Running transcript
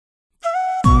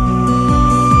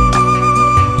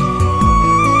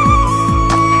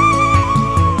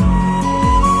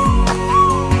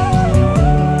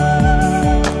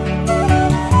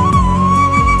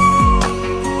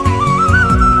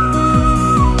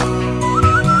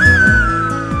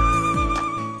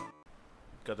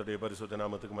கர்த்தருடைய பரிசுத்த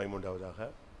நாமத்துக்கு மகிமை உண்டாவதாக.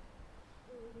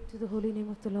 To the holy name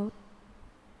of the Lord.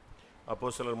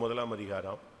 அப்போஸ்தலர் முதலாம்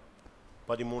அதிகாரம்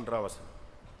 13ஆம் வசனம்.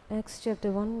 Acts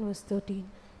chapter 1 verse 13.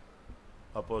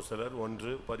 அப்போஸ்தலர்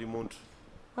 1:13.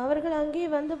 அவர்கள் அங்கே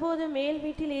வந்தபோது மேல்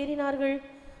வீட்டில் ஏறினார்கள்.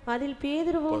 அதில்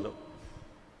பேதுருவும்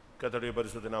கர்த்தருடைய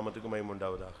பரிசுத்த நாமத்துக்கு மகிமை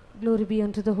உண்டாவதாக. Glory be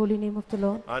unto the holy name of the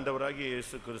Lord. ஆண்டவராகிய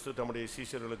இயேசு கிறிஸ்து தம்முடைய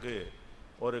சீஷர்களுக்கு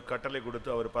ஒரு கட்டளை கொடுத்து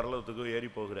அவர் பரலோகத்துக்கு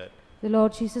ஏறி போகிறார். The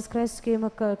Lord Jesus Christ gave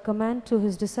a command to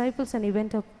his disciples and he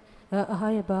went up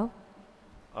high above.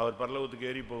 அவர் பரலோகத்துக்கு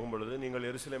ஏறி போகும்பொழுது நீங்கள்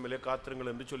எருசலேமிலே காத்திருங்கள்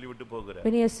என்று சொல்லிவிட்டு போகிறார்.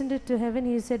 When he ascended to heaven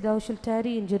he said, thou shalt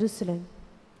tarry in Jerusalem.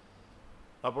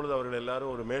 அப்பொழுது அவர்கள்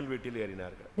எல்லாரும் ஒரு மேல் வீட்டில்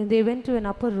ஏறினார்கள். Then they went to an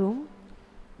upper room.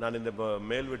 நான் இந்த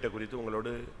மேல் வீட்டை குறித்து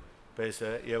உங்களோடு பேச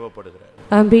ஏவப்படுகிறேன்.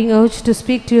 I am being urged to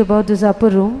speak to you about this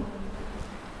upper room.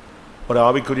 ஒரு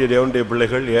ஆவிக்குரிய தேவனுடைய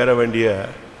பிள்ளைகள் ஏற வேண்டிய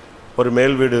ஒரு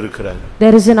மேல் வீடு இருக்கிறது.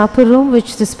 There is an upper room which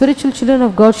the spiritual children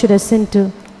of God should ascend to.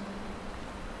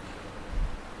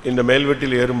 இந்த மேல்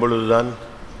வீட்டில் ஏறும் பொழுதுதான்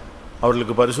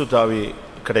அவர்களுக்கு பரிசுத்த ஆவி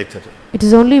கிடைத்தது. It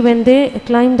is only when they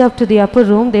climbed up to the upper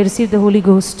room they received the Holy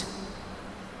Ghost.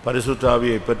 பரிசுத்த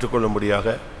ஆவியை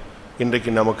பெற்றுக்கொள்ளும்படியாக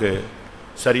இன்றைக்கு நமக்கு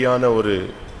சரியான ஒரு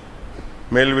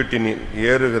மேல் வீட்டின்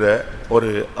ஏறுகிற ஒரு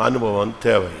அனுபவம்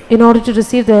தேவை. In order to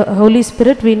receive the Holy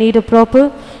Spirit we need a proper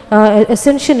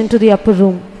ascension into the upper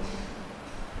room.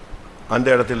 அந்த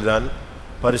இடத்தில் தான்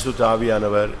பரிசுத்த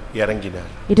ஆவியானவர் இறங்கினார்.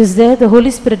 It is there the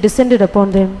Holy Spirit descended upon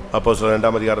them. அப்போஸ்தலர்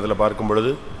 2ஆம் அதிகாரத்தில் பார்க்கும்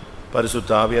பொழுது பரிசுத்த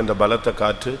ஆவி அந்த பலத்த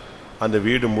காற்று அந்த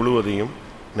வீடு முழுவதையும்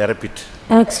நிரப்பிற்று.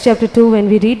 Acts chapter 2 when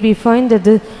we read we find that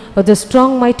the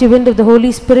strong mighty wind of the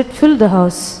Holy Spirit filled the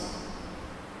house.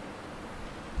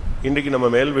 இன்றைக்கு நம்ம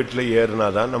மேல் வீட்டில் ஏறினா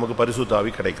தான் நமக்கு பரிசுத்த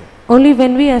ஆவி கிடைக்கும். Only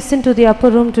when we ascend to the upper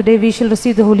room today we shall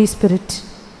receive the Holy Spirit.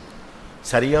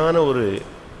 சரியான ஒரு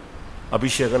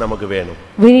அபிஷேகம் நமக்கு வேணும்.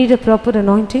 We need a proper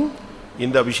anointing.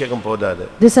 இந்த அபிஷேகம் போதாது.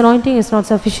 This anointing is not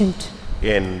sufficient.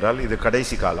 ஏனென்றால் இது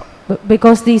கடைசி காலம்.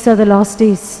 Because these are the last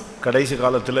days. கடைசி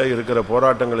காலத்தில் இருக்கிற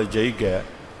போராட்டங்களை ஜெயிக்க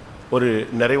ஒரு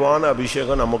நிறைவான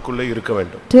அபிஷேகம் நமக்குள்ளே இருக்க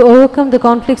வேண்டும். To overcome the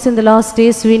conflicts in the last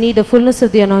days we need a fullness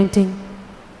of the anointing.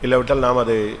 இல்லாவிட்டால் நாம்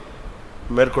அதை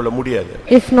மேற்கொள்ள முடியாது.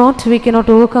 If not we cannot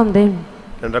overcome them.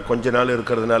 என்றால் கொஞ்ச நாள்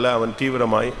இருக்கிறதுனால அவன்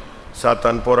தீவிரமாய்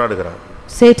சாத்தான் போராடுகிறான்.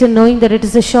 Satan knowing that it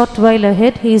is a short while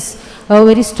ahead he is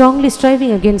very strongly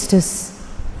striving against us.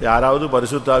 யாராவது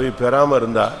பரிசுத்த ஆவி பெறாம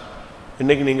இருந்தா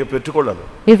இன்னைக்கு நீங்க பெற்றுக்கொள்ளணும்.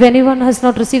 If anyone has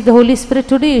not received the Holy Spirit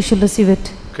today you should receive it.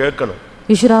 கேட்கணும்.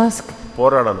 You should ask.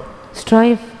 போராடணும்.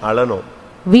 Strive. அழணும்.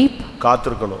 Weep.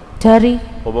 காத்திருக்கணும். Tarry.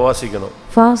 உபவாசிக்கணும்.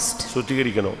 Fast.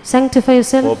 சுத்திகரிக்கணும். Sanctify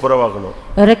yourself. ஒப்புரவாகணும்.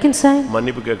 Reconcile.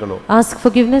 மன்னிப்பு கேட்கணும். Ask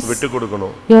forgiveness. விட்டு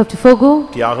கொடுக்கணும். You have to forgo.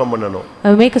 தியாகம் பண்ணணும்.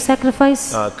 Make a sacrifice.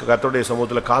 கர்த்தருடைய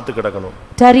சமூகத்துல காத்து கிடக்கணும்.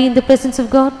 Tarry in the presence of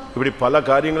God. இப்படி பல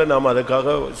காரியங்களை நாம்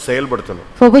அதற்காக செயல்படுத்தணும்.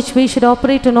 For which we should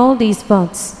operate on all these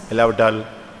paths. இல்லாவிட்டால்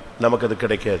நமக்கு அது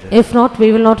கிடைக்காது. If not we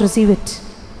will not receive it.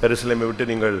 எருசலேமை விட்டு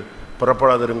நீங்கள்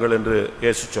புறப்படாதிருங்கள் என்று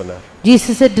இயேசு சொன்னார்.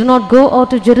 Jesus said do not go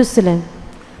out of Jerusalem.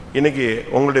 இன்னைக்கு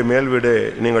உங்களுடைய மேல் வீடு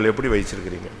நீங்கள் எப்படி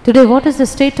வைச்சிருக்கீங்க? Today what is the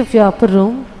state of your upper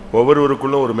room?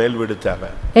 ஒவ்வொருவருக்குள்ளும் ஒரு மேல் வீடு தேவை.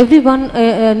 Everyone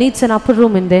needs an upper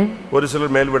room in them. ஒரு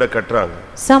சிலர் மேல் வீட கட்டறாங்க.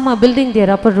 Some are building their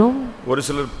upper room. ஒரு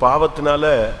சிலர் பாவத்தினால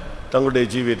தங்களுடைய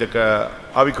ஜீவியத்தை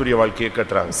ஆவிக்குரிய வாழ்க்கையை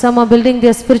கட்டறாங்க. Some are building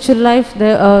their spiritual life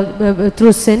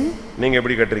through sin. நீங்க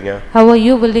எப்படி கட்டறீங்க? How are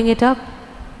you building it up?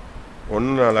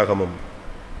 1 நாளாகமம்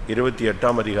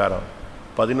 28ஆம் அதிகாரம்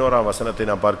 11ஆம் வசனத்தை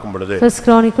நாம் பார்க்கும் பொழுது First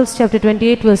Chronicles chapter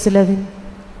 28 verse 11.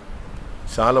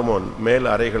 Solomon மேல்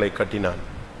அறைகளை கட்டினான்.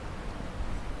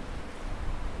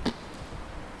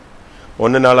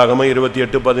 1 நாளாகமம்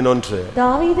 28:11.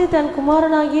 தாவீது தன்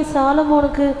குமாரனாகிய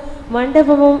சாலமோனுக்கு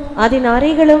மண்டபமும் அதன்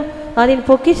அறைகளும் அதன்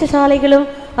பொக்கிஷசாலைகளும்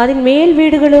அதன் மேல்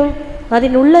வீடுகளும்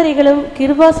அதன் உள்ளறைகளும்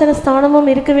கிருபாசன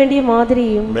ஸ்தானமும் இருக்க வேண்டிய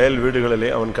மாதிரியும் மேல்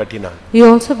வீடுகளிலே அவன் கட்டினான். He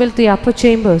also built the upper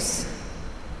chambers.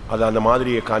 அது அந்த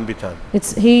மாதிரியை காண்பித்தான்.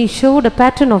 He showed a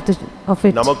pattern of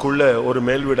it. நமக்குள்ள ஒரு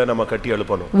மேல் வீடை நம்ம கட்டி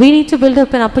எழுப்பணும். We need to build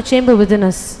up an upper chamber within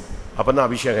us. அப்பதான்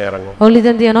அபிஷேகம் இறங்கும். Only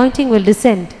then the anointing will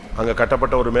descend. அங்க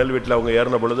கட்டப்பட்ட ஒரு மேல் வீட்ல அவங்க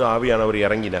ஏறின பொழுது ஆவியானவர்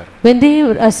இறங்கினார். When they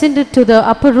ascended to the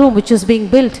upper room which was being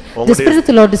built, the Spirit of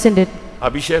the Lord descended.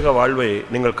 அபிஷேக வாழ்வை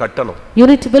நீங்கள் கட்டணும். You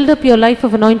need to build up your life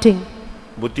of anointing.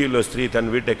 புத்தியுள்ள ஸ்திரீ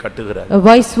தன் வீட்டை கட்டுகிறார். A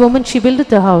wise woman she built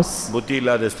the house. புத்தி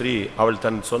இல்லாத ஸ்திரீ அவள்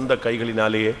தன் சொந்த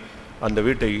கைகளினாலேயே அந்த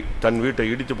தன் வீட்டை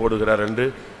இடித்து போடுகிறார் என்று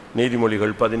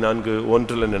நீதிமொழிகள்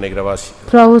 14:1 நினைக்கிற வாசி.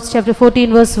 Proverbs chapter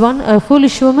 14 verse 1. A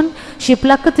foolish woman she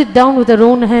plucketh it down with her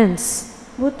own hands.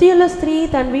 புத்தியுள்ள ஸ்திரீ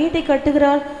தன் வீட்டை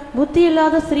கட்டுகிறாள்,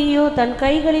 புத்தியில்லாத ஸ்திரீயோ தன்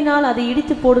கைகளினால் அதை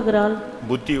இடித்து போடுகிறாள்.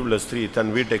 புத்தியுள்ள ஸ்திரீ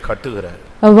தன் வீட்டை கட்டுகிறார்.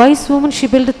 A wise woman she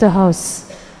buildeth the house.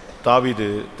 தாவீது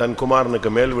தன் குமாரனுக்கு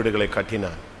மேல் வீடுகளை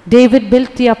கட்டினான். David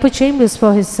built the upper chambers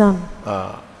for his son.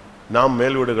 நாம்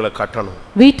மேல் வீடுகளை கட்டணும்.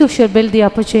 We too should build the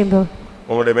upper chamber.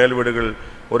 உங்களுடைய மேல் வீடுகள்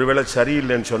ஒருவேளை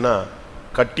சரியில்லைன்னு சொன்னா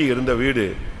கட்டி இருந்த வீடு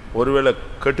ஒருவேளை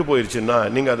கெட்டு போயிருச்சுன்னா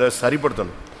நீங்க அதை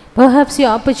சரிப்படுத்தணும். Perhaps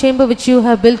your upper chamber which you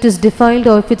have built is defiled,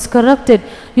 or if it's corrupted,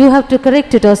 you have to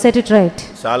correct it or set it right.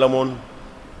 Solomon,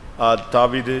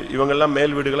 தாவீது இவங்கெல்லாம்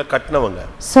மேல் வீடுகளை கட்டினவங்க.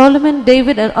 Solomon,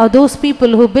 David are those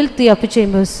people who built the upper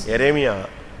chambers. எரேமியா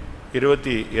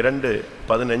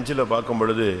 22:15 பார்க்கும்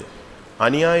பொழுது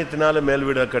அநியாயத்தினால மேல்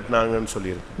வீடு கட்டினாங்கன்னு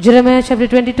சொல்லியிருக்கு. Jeremiah chapter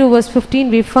 22 verse 15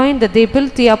 we find that they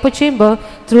built the upper chamber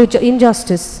through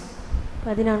injustice.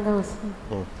 14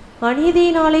 வசனம்.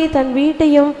 அநீதியினாலே தன்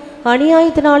வீட்டையும்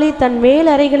அநியாயத்தினாலே தன் மேல்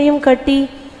அறைகளையும் கட்டி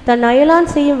தன் அயலான்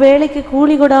செய்யும் வேலைக்கு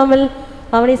கூலி கொடாமல்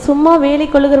அவனை சும்மா வேலை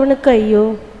கொள்ளுகிறவனுக்கு ஐயோ.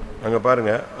 அங்க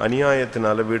பாருங்க,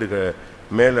 அநியாயத்தினால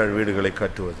மேல் வீடுகளை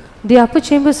கட்டுவது. The upper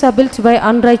chambers are built by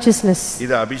unrighteousness.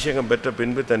 இது அபிஷேகம் பெற்ற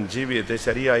பின்பு தன் ஜீவியத்தை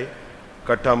சரியாய்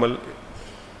கட்டாமல்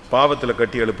பாவத்தில்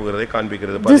கட்டி எழுப்புகிறதை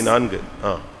காண்பிக்கிறது. 14.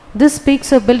 This speaks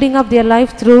of building up their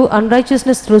life through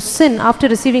unrighteousness, through sin after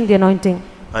receiving the anointing.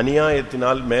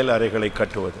 அநியாயத்தினால் மேல் அறைகளை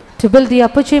கட்டுவது. To build the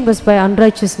upper chambers by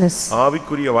unrighteousness.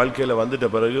 ஆவிக்குரிய வாழ்க்கையில வந்துட்ட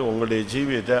பிறகு உங்களுடைய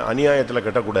ஜீவியத்தை அநியாயத்துல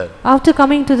கட்டக்கூடாது. After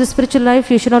coming to the spiritual life,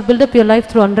 you should not build up your life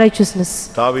through unrighteousness.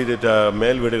 தாவீது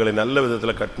மேல் வீடுகளை நல்ல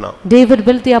விதத்துல கட்டினான். David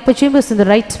built the upper chambers in the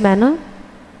right manner.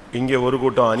 இங்கே ஒரு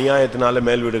கூட்டம் அநியாயத்தினால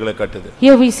மேல் வீடுகளை கட்டுது.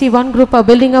 Here we see one group are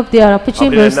building up their upper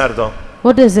chambers. என்ன அர்த்தம்?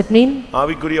 What does it mean?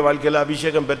 ஆவிக்குரிய வாழ்க்கையில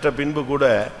அபிஷேகம் பெற்ற பின்பு கூட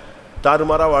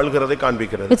தாறுமாறா வாழ்கிறதை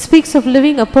காண்பிக்கிறது. It speaks of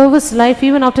living a perverse life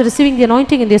even after receiving the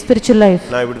anointing in their spiritual life.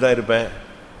 நான் இப்படி தான் இருப்பேன்.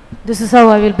 This is how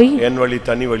I will be. என் வழி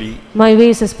தனி வழி. My way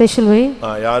is a special way.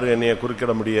 யாரும் என்னைய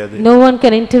குறுக்கிட முடியாது. No one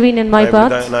can intervene in my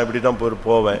path. நான் இப்படி தான்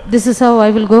போவேன். This is how I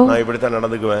will go. நான் இப்படி தான்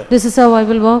நடந்துக்குவேன். This is how I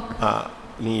will walk.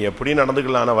 நீ எப்படி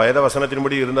நடந்துக்கலாம், ஆனா வேத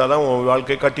வசனத்தின்படி இருந்தாதான் உன்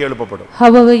வாழ்க்கை கட்டி எழுப்பப்படும்.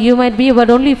 However you might be, but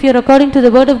only if you are according to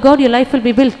the word of God, your life will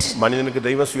be built. மனிதனுக்கு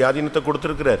தெய்வம் சுயாதீனத்தை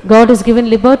கொடுத்திருக்கிறார். God has given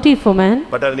liberty for man.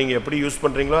 But அதை நீங்க எப்படி யூஸ்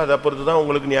பண்றீங்களோ அத பொறுத்து தான்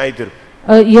உங்களுக்கு நியாயம்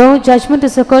தீர்ப்பு. Your judgment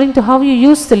is according to how you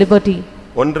use the liberty.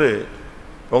 ஒன்று,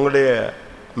 உங்களுடைய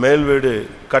மேல் வீடு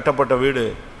கட்டப்பட்ட வீடு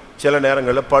சில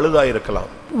நேரங்களில் பழுதா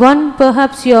இருக்கலாம். One,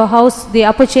 perhaps your house, the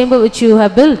upper chamber which you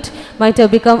have built might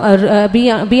have become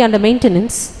be under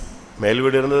maintenance. மேல்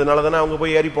வீடு இருந்ததனால தான அவங்க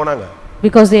போய் ஏறி போனாங்க.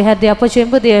 Because they had the upper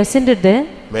chamber, they ascended there.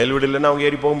 மேல் வீடு இல்லனா அவங்க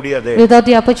ஏறி போக முடியாது. Without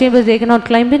the upper chamber they cannot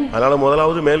climb in. அதனால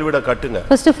முதலாவது மேல் வீட கட்டுங்க.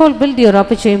 First of all, build your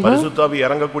upper chamber. பரிசுத்த ஆவி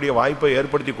இறங்கக்கூடிய வாய்ப்பை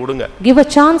ஏற்படுத்தி கொடுங்க. Give a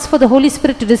chance for the Holy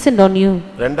Spirit to descend on you.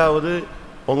 இரண்டாவது,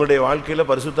 உங்களுடைய வாழ்க்கையில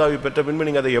பரிசுத்த ஆவி பெற்ற பின்பு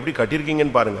நீங்க அதை எப்படி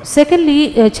கட்டிருக்கீங்கன்னு பாருங்க. Secondly,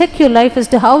 check your life as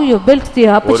to how you built the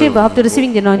upper chamber after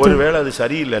receiving the anointing. ஒருவேளை அது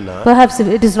சரியில்லைன்னா Perhaps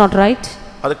it is not right.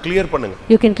 அதை கிளியர் பண்ணுங்க.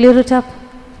 You can clear it up.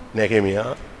 நெகேமியா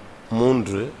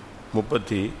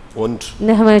 3:31.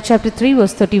 Nehemiah chapter 3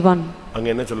 verse 31. அங்க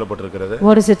என்ன சொல்லப்பட்டிருக்கிறது?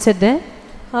 What is it said there?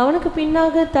 அவனுக்கு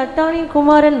பின்னாக தட்டானின்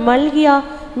குமாரன் மல்கியா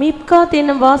மிப்காத்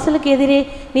என்னும் வாசலுக்கு எதிரே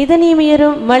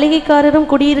நிதனீமியரும் மளிகைக்காரரும்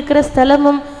குடியிருக்கிற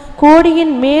ஸ்தலமும்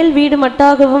கோடியின் மேல் வீடு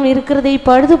மட்டாகவும் இருக்கிறதை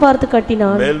பழுது பார்த்து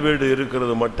கட்டினான். மேல் வீடு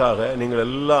இருக்கிறது மட்டாக நீங்கள்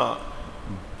எல்லாம்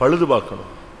பழுது பார்க்கணும்.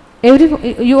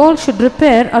 You all should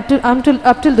repair up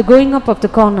till the going up of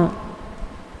the corner.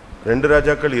 2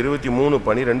 ராஜாக்கள்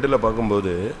 23:12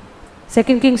 பாக்கும்போது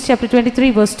 2 Kings chapter 23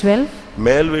 verse 12.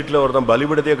 மேல் வீட்ல ஒருத்தன்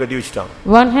பலிபீடத்தை கட்டி வச்சிட்டான்.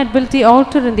 One had built the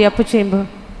altar in the upper chamber.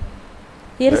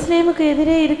 எருசலேமுக்கு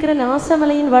எதிரே இருக்கிற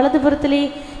நாசமலையின் வலதுபுறத்திலே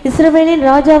இஸ்ரவேலின்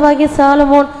ராஜாவாகிய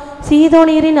சாலமோன்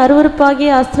சீதோனியரின்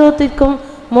அருவருப்பாகிய அஸ்ரோத்திற்கும்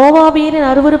மோவாபியரின்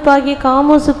அருவருப்பாகிய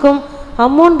காமோசுக்கும்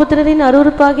அம்மோன் புத்திரரின்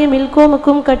அருவருப்பாகிய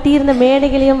மில்கோமுக்கும் கட்டியிருந்த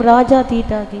மேடைகளையும் ராஜா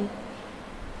தீட்டாகி.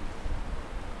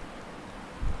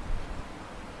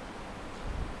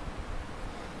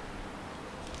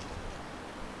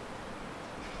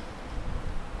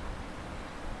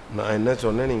 நான் என்ன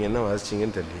சொன்னேன், நீங்க என்ன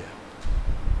வாசிச்சீங்கன்னு தெரியல.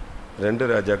 2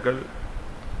 ராஜாக்கள்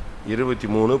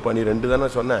 23:12 தானே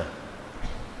சொன்னேன்.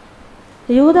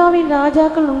 யூதாவின்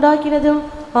ராஜாக்கள் உண்டாக்கினதும்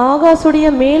ஆகாசுடைய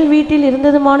மேல் வீட்டில்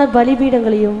இருந்ததுமான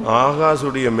பலிபீடங்களையும்.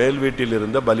 ஆகாசுடைய மேல் வீட்டில்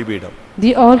இருந்த பலிபீடம்.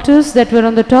 The altars that were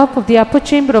on the top of the upper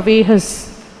chamber of Ahaz.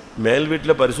 மேல்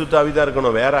வீட்ல பரிசுத்த ஆவி தான்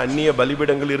இருக்கணும், வேற அந்நிய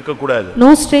பலிபீடங்கள் இருக்க கூடாது.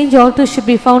 No strange altars should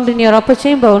be found in your upper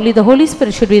chamber, only the Holy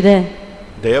Spirit should be there.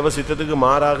 தேவ சித்தத்துக்கு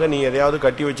மாறாக நீ எதையாவது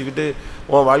கட்டி வச்சுக்கிட்டு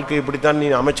உன் வாழ்க்கை இப்படி தான் நீ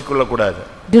அமைச்சு கொள்ள கூடாது.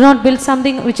 Do not build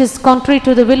something which is contrary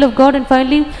to the will of God and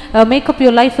finally make up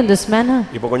your life in this manner.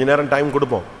 இப்போ கொஞ்ச நேரம் டைம்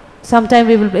கொடுப்போம். Sometime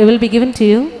we will be given to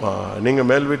you. நீங்க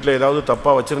மேல் வீட்ல ஏதாவது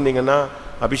தப்பா வச்சிருந்தீங்கன்னா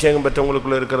அபிஷேகம்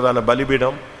பெற்றவங்களுக்குள்ள இருக்கிறதான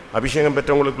பலிபீடம் அபிஷேகம்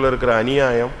பெற்றவங்களுக்குள்ள இருக்கிற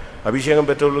அநியாயம், அபிஷேகம்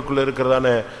பெற்றவர்களுக்குள்ள இருக்கிறதான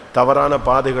தவறான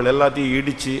பாதைகள் எல்லாத்தையும்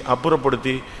இடிச்சு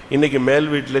அப்புறப்படுத்தி இன்னைக்கு மேல்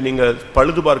வீட்டில் நீங்க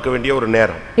பழுது பார்க்க வேண்டிய ஒரு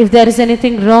நேரம். If there is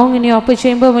anything wrong in your upper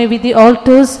chamber, maybe the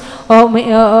altars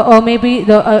or maybe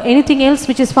anything else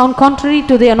which is found contrary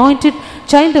to the anointed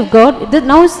child of God,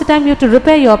 now is the time you have to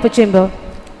repair your upper chamber.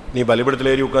 நீ பலிபீடத்தில்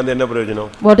ஏறி உட்கார்ந்து என்ன பிரயோஜனம்?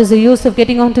 What is the use of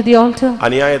getting onto the altar?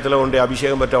 அநியாயத்துல உன்னுடைய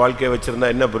அபிஷேகம் பெற்ற வாழ்க்கையை வச்சிருந்தா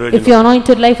என்ன பிரயோஜனம்? If your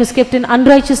anointed life is kept in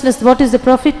unrighteousness, what is the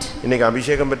profit? இன்னைக்கு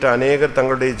அபிஷேகம் பெற்ற अनेகர்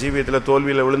தங்களுடைய ஜீவியத்துல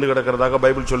தோல்வியில விழுந்து கிடக்கிறதாக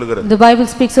பைபிள் சொல்லுகிறது. The Bible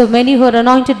speaks of many who are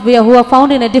anointed who are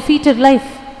found in a defeated life.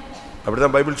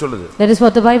 அப்படிதான் பைபிள் சொல்லுது. That is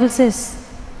what the Bible says.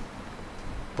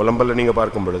 புலம்பல்ல நீங்க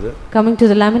பார்க்கும் பொழுது Coming to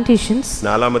the Lamentations,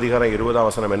 4ஆம் அதிகாரம் 20ஆம்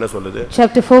வசனம் என்ன சொல்லுது?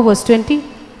 chapter 4 verse 20.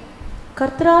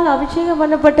 கர்த்தரால் அபிஷேகம்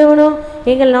பண்ணப்பட்டவனும்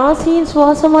எங்கள் நாசியின்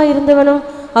சுவாசமாய் இருந்தவனும்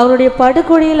அவருடைய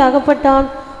படுகொடியில் அகப்பட்டான்.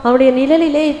 அவருடைய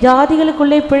நிழலிலே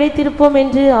ஜாதிகளுக்குள்ளே பிழைத்திருப்போம்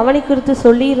என்று அவனை குறித்து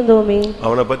சொல்லி இருந்தோமே.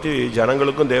 அவனை பத்தி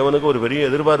ஜனங்களுக்கும் தேவனுக்கும் ஒரு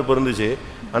பெரிய எதிர்பார்ப்பு இருந்துச்சு.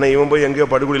 ஆனா இவன் போய் எங்கேயோ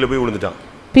படுகொடியில போய் விழுந்துட்டான்.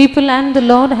 People and the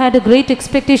Lord had a great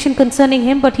expectation concerning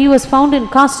him, but he was found and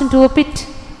cast into a pit.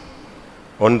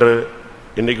 ஒன்று,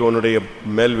 இன்னைக்கு உன்னுடைய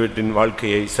மேல் வீட்டின்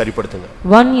வாழ்க்கையை சரிப்படுத்துங்க.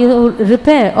 One, you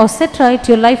repair or set right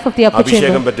your life of the upper chamber.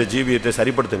 அபிஷேகம் பெற்ற ஜீவியத்தை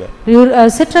சரிப்படுத்துங்க. You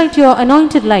set right your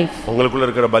anointed life. உங்களுக்குள்ள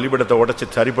இருக்கிற பலிபீடத்தை உடைச்சு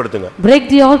சரிப்படுத்துங்க. Break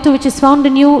the altar which is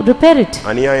found in you, repair it.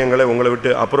 அநியாயங்களை உங்களை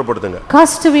விட்டு அப்புறப்படுத்துங்க.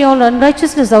 Cast away all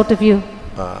unrighteousness out of you.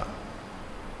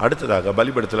 அடுத்ததாக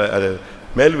பலிபீடத்துல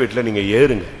மேல் வீட்ல நீங்க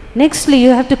ஏறுங்க. Nextly,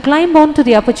 you have to climb on to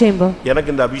the upper chamber.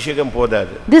 எனக்கு இந்த அபிஷேகம்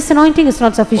போதாது. This anointing is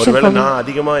not sufficient for me. நான்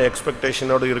அதிகமா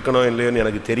எக்ஸ்பெக்டேஷனோட இருக்கணும் இல்லையோன்னு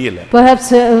எனக்கு தெரியல. Perhaps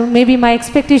maybe my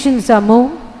expectations are more.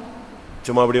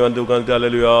 சும்மா அப்படி வந்து உட்கார்ந்து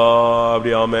அல்லேலூயா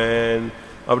அப்படி ஆமென்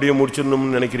அப்படியே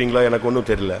முடிச்சிடணும்னு நினைக்கிறீங்களா? எனக்கு ஒன்றும்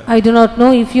தெரியல. I do not know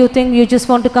if you think you just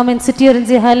want to come and sit here and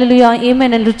say hallelujah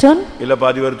amen and return. இல்ல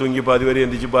பாதி பேர் தூங்கி பாதி பேர்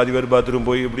எந்திரிச்சு பாதி பேர் பாத்ரூம்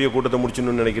போய் இப்படியே கூட்டத்தை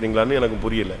முடிச்சிடணும்னு நினைக்கிறீங்களான்னு எனக்கு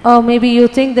புரியல. Or maybe you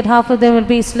think that half of them will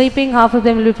be sleeping, half of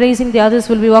them will be praising, the others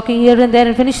will be walking here and there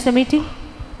and finish the meeting.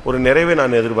 ஒரு நிறைவே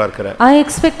நான் எதிர்பார்க்கிறேன். I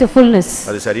expect a fullness.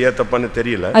 அது சரியா தப்பான்னு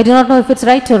தெரியல. I do not know if it's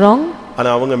right or wrong. ஆனா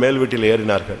அவங்க மேல் வீட்டில்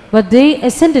ஏறினார்கள். But they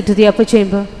ascended to the upper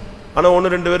chamber. ஆனா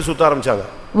ஒன்னு ரெண்டு பேர் சுத்த ஆரம்பிச்சாங்க.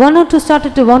 One or two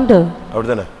started to wander.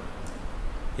 அப்படிதானே?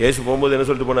 இயேசு போகும்போது என்ன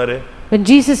சொல்லிட்டு போனாரு? When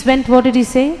Jesus went, what did he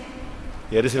say?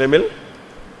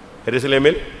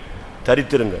 எருசலேமில்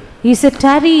தரித்திருங்க. He said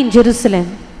tarry in Jerusalem.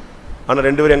 ஆனா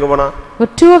ரெண்டு பேர் எங்க போனா?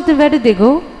 But two of them, where did they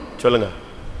go? சொல்லுங்க.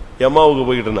 எம்மாவுக்கு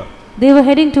போயிட்டு இருந்தா. They were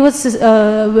heading towards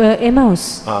Emmaus.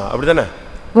 அப்படிதானே?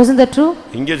 Wasn't that true?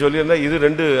 இங்கே சொல்லியிருந்தா இது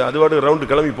ரெண்டு அதுவாடு ரவுண்ட்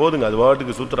கிளம்பி போதுங்க, அது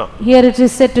வாட்டுக்கு சுத்துறான். Here it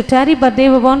is said to tarry, but they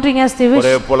were wandering as they wished.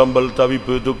 ஒரே புலம்பல்,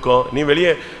 தவிப்பு, துக்கம். நீ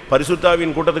வெளியே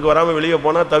பரிசுத்தாவின் கூட்டத்துக்கு வராம வெளியே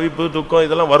போனா தவிப்பு, துக்கம்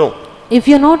இதெல்லாம் வரும். If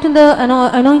you are not in the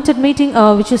anointed meeting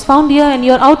which is found here and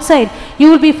you are outside, you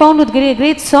will be found with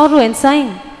great sorrow and sighing.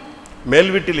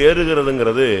 மேல் வீட்டில்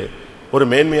ஏறுகிறதுங்கிறது ஒரு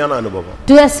மேன்மையான அனுபவம்.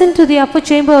 To ascend to the upper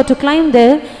chamber or to climb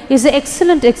there is an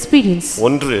excellent experience.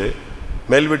 ஒன்று,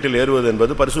 மேல் வீட்டில் ஏறுவது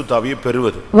என்பது பரிசுத்த ஆவியை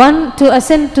பெறுவது. One, to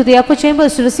ascend to the upper chamber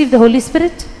is to receive the Holy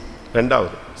Spirit.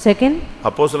 இரண்டாவது, second,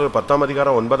 அப்போஸ்தலர் 10ஆம்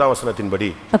அதிகாரம் 9ஆம் வசனத்தின்படி,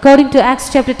 according to Acts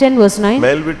chapter 10 verse 9,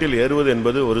 மேல் வீட்டில் ஏறுவது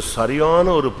என்பது ஒரு சரியான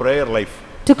ஒரு prayer life.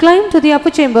 to climb to the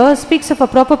upper chamber speaks of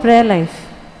a proper prayer life.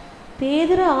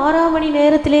 பேதுரு 6ஆம் மணி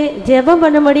நேரத்திலே ஜெபம்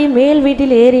பண்ணும்படி மேல்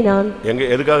வீட்டில் ஏறினான். எங்க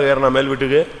எதுக்காக ஏறினா மேல்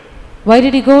வீட்டுக்கு? Why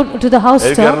did he go to the house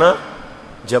top?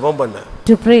 ஜெபம் பண்ண.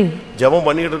 To pray. ஜெபம்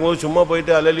பண்ணிட்டு இருக்கும்போது சும்மா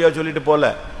போயிட்டு அல்லேலூயா சொல்லிட்டு போல.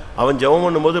 அவன் ஜெபம்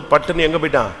பண்ணும்போது பட்டுன்னு எங்க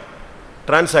போய்ட்டான்?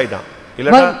 டிரான்ஸ் ஆயிட்டான்.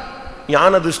 இல்லனா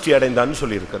ஞான திருஷ்டி அடைந்தான்னு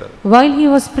சொல்லி இருக்கிறார். While he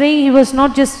was praying, he was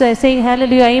not just saying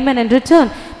hallelujah amen and return,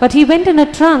 but he went in a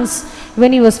trance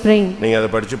when he was praying. நீங்க அதை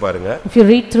படிச்சு பாருங்க. If you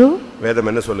read through, வேதம்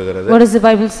என்ன சொல்லுகிறது? what does the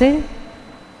Bible say?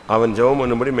 அவன் ஜெபம்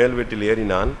பண்ணும்படி மேல் வீட்டில்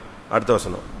ஏறினான். அடுத்த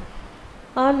வசனம்,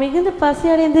 அவன் மிகுந்த பசி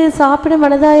அடைந்து சாப்பிட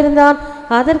மனதாயிருந்தான்.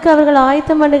 அதற்கு அவர்கள்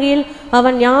ஆயத்தம் பண்ணுகையில்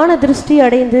அவன் ஞான திருஷ்டி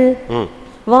அடைந்து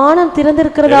வானம்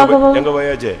திறந்திருக்கிறதாகவும். எங்க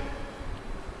போயாச்சு?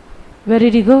 Where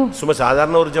did he go? சும்மா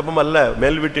சாதாரண ஒரு ஜெபம் அல்ல.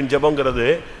 மேல் வீட்டின் ஜெபம்ங்கிறது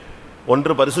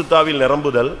ஒன்று பரிசுத்தாவில்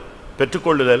நிரம்புதல்,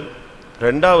 பெற்றுக்கொள்ளுதல்.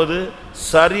 இரண்டாவது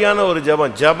சரியான ஒரு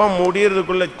ஜெபம். ஜெபம்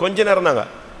முடியறதுக்குள்ள கொஞ்ச நேரம் தாங்க.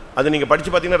 அது நீங்க படிச்சு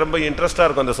பார்த்தீங்கன்னா ரொம்ப இன்ட்ரெஸ்டா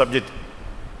இருக்கும் அந்த subject.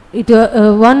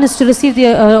 One is to receive the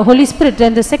Holy Spirit,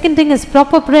 and the second thing is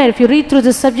proper prayer. If you read through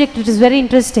this subject, it is very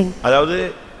interesting. அதாவது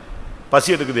பசி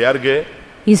எடுக்குது யாருக்கு?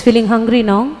 He is feeling hungry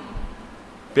now.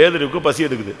 பேதுருக்கு பசி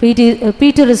எடுக்குது.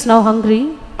 Peter is now hungry.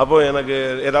 அப்போ எனக்கு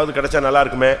ஏதாவது கிடைச்சா நல்லா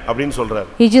இருக்குமே அப்படினு சொல்றாரு.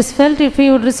 He just felt if he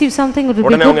would receive something would be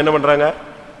good. உடனே அவங்க என்ன பண்றாங்க?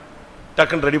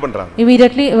 டக்குன்னு ரெடி பண்றாங்க.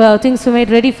 Immediately things were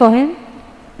made ready for him.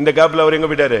 இந்த கேப்ல அவர் எங்க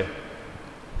போயிட்டாரு?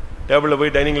 டேபிள்ல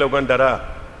போய் டைனிங்ல உட்கார்ந்தாரா?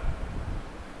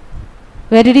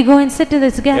 Where did he go and sit in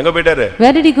this gap? எங்க போயிட்டாரு?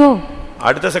 Where did he go?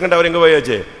 அடுத்த செகண்ட் அவர் எங்க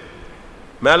போயாச்சு?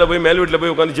 மேல போய் மேல் வீட்ல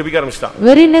போய் உட்கார்ந்து ஜெபிக்க ஆரம்பிச்சிட்டான்.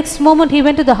 Very next moment he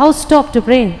went to the house top to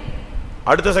pray.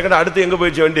 அடுத்த செகண்ட் அடுத்து எங்க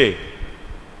போயிச்சு வண்டி?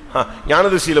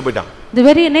 ஞானதிருஷ்டியில போய்ட்டான். The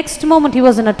very next moment he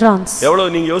was in a trance.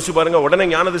 எவ்வளவு நீங்க யோசிச்சு பாருங்க. உடனே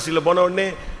ஞானதிருஷ்டியில போன உடனே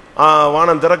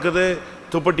வானம் திறக்குது,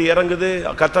 துப்பட்டி இறங்குது,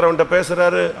 கர்த்தர் அவன்கிட்ட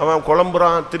பேசுறாரு, அவன்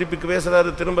குழம்புறான், திருப்பி பேசுறாரு,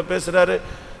 திரும்ப பேசுறாரு,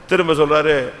 திரும்ப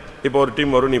சொல்றாரு இப்போ ஒரு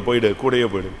டீம் வரும், நீ போயிடு, கூடயே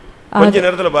போயிடு. கொஞ்ச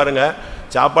நேரத்துல பாருங்க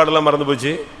சாப்பாடெல்லாம் மறந்து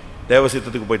போச்சு,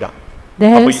 தேவசித்தத்துக்கு போயிட்டான்.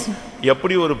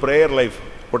 எப்படி ஒரு பிரேயர் லைஃப்,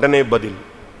 உடனே பதில்.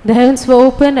 The heavens were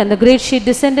opened and the great sheet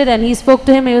descended and he spoke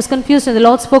to him. He was confused and the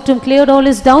Lord spoke to him, cleared all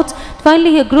his doubts.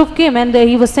 Finally a group came and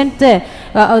he was sent there,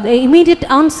 the immediate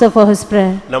answer for his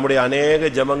prayer. நம்முடைய अनेक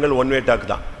ஜெபங்கள் one way talk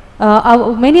தான்.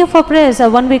 Many of our prayers are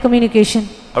one way communication.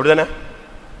 அப்படிதானே?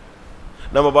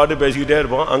 நம்ம பாட்டு பேசிக்கிட்டே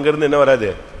இருப்போம், அங்க இருந்து என்ன வராது,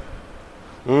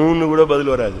 ஊன்னு கூட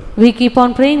பதில் வராது. We keep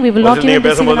on praying, we will not even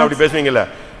பேசும்போது அப்படி பேசுவீங்கல்ல,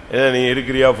 நீ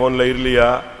இருக்கிறியா போன்ல இல்லையா,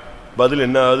 பதில்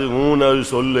என்ன ஆகுது, ஊனாவது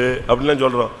சொல்லு அப்படிலாம்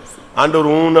சொல்றோம். ஆண்டவர்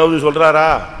ஊனாவது சொல்றாரா?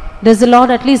 Does the Lord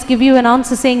at least give you an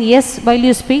answer saying yes while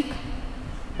you speak?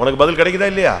 உனக்கு பதில் கிடைக்குதா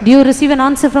இல்லையா? Do you receive an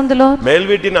answer from the Lord?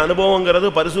 மேல்வீட்டின் அனுபவங்கிறது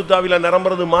பரிசுத்த ஆவியில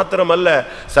நிரம்பறது மாத்திரமல்ல,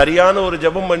 சரியான ஒரு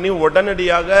ஜெபம் பண்ணி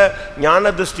உடனடியாக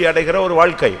ஞான திருஷ்டி அடைகிற ஒரு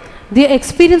வாழ்க்கை. The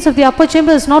experience of the upper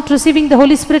chamber is not receiving the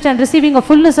Holy Spirit and receiving a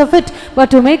fullness of it, but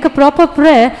to make a proper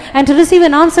prayer and to receive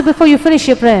an answer before you finish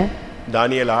your prayer.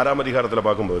 தானியேல் 6ஆம் அதிகாரத்துல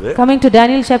பாக்கும்போது, coming to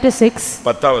Daniel chapter 6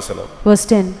 10ஆம் வசனம், verse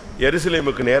 10,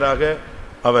 எருசலேமுக்கு நேராக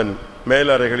அவன்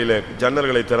மேலறைகளிலே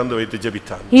ஜன்னல்களை திறந்து வைத்து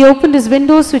ஜெபித்தான். He opened his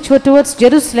windows which were towards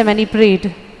Jerusalem and he prayed.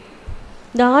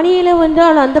 தானியேல்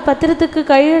என்றால் அந்த பத்திரத்துக்கு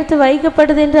கையெழுத்து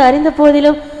வைக்கப்பட்டது என்று அறிந்த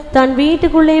போதிலும் தன்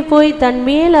வீட்டுக்குள்ளே போய் தன்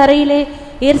மேல் அறையிலே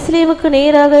எருசலேமுக்கு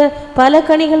நேராக பல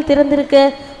கனிகள் திறந்திருக்க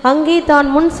அங்கே தான்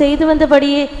முன் செய்து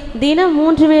வந்தபடியே தினம்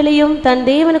 3 வேளையும் தன்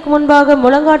தேவனுக்கு முன்பாக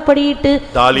முழங்காற்படியிட்டு.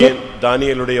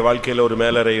 தானியேலுடைய வாழ்க்கையில ஒரு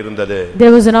மேலறை இருந்தது.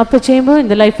 There was an upper chamber in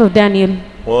the life of Daniel.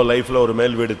 லைஃப்ல ஒரு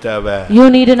மேல் வீடு தேவை. You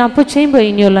need an upper chamber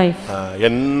in your life.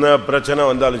 என்ன பிரச்சனை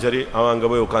வந்தாலும் சரி அவன் அங்க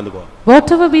போய் உட்கார்ந்துக்குவான்.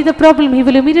 Whatever be the problem, he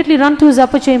will immediately run to his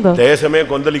upper chamber. தேசமே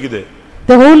கொந்தளிக்குது.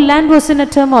 The whole land was in a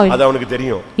turmoil. அது அவனுக்கு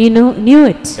தெரியும். He knew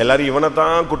it. எல்லாரும் இவனை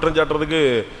தான் குற்றம் சாட்டுறதுக்கு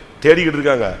தேடிக்கிட்டு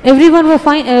இருக்காங்க. Everyone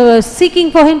were seeking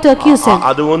for him to accuse him.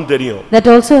 அதுவும் தெரியும். That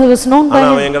also he was known by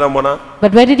him. அவன் எங்க தான் போனா?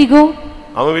 But where did he go?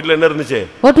 அவன் வீட்ல என்ன இருந்துச்சு?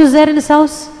 What was there in his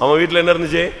house? அவன் வீட்ல என்ன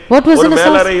இருந்துச்சு? What was in his house?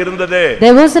 ஒரு மேலறை இருந்தது.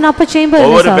 There was an upper chamber in his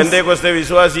house. ஒவ்வொரு பெந்தேகோஸ்தே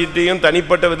விசுவாசியையும்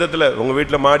தனிப்பட்ட விதத்துல உங்க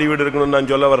வீட்ல மாடி வீடு இருக்கணும்னு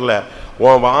நான் சொல்ல வரல.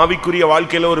 உன் ஆவிக்குரிய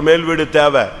வாழ்க்கையில ஒரு மேல் வீடு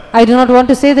தேவை. I do not want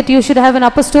to say that you should have an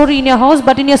upper story in your house,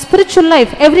 but in your spiritual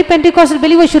life every Pentecostal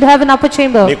believer should have an upper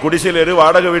chamber. நீ குடிசையில இரு,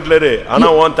 வாடகை வீட்ல இரு, ஆனா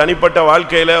உன் தனிப்பட்ட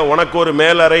வாழ்க்கையில உனக்கு ஒரு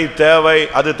மேலறை தேவை.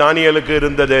 அது தானியேலுக்கு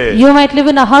இருந்தது. You might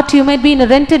live in a hut, you might be in a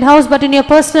rented house, but in your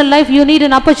personal life you need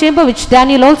an upper chamber, which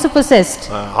Daniel also possessed.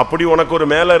 அப்படி உனக்கு ஒரு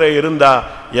மேலறை இருந்தா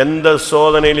எந்த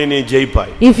சோதனையில நீ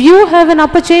ஜெயிப்பாய். If you have an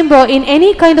upper chamber in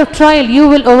any kind of trial, you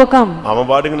will overcome. அவன்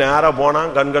பாட்டுக்கு நேரா போனான்,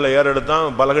 கண்களை ஏறெடுத்தான்,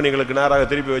 பலகணிகளுக்கு நேராக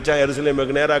திருப்பி வச்சான்,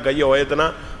 எருசலேமுக்கு நேரா கையை உயர்த்தினா,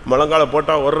 முழங்கால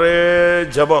போட்டான், ஒரே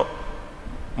ஜெபம்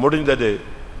முடிந்தது.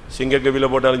 சிங்கக்கவில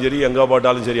போட்டாலும் சரி, எங்க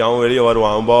போட்டாலும் சரி, அவன் வெளியே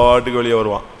வருவான், அவன் பாட்டுக்கு வெளியே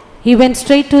வருவான். He went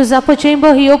straight to his upper chamber.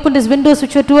 He opened his windows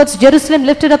which were towards Jerusalem,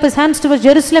 lifted up his hands towards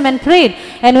Jerusalem and prayed.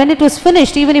 And when it was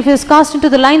finished, even if he was cast into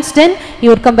the lion's den, he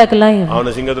would come back alive.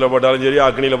 அவனை சிங்கத்துல போட்டாலும் சரி,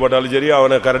 அக்னியில போட்டாலும் சரி,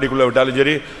 அவனை கரடிக்குள்ள விட்டாலும்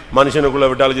சரி, மனுஷனுக்குள்ள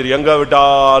விட்டாலும் சரி, எங்க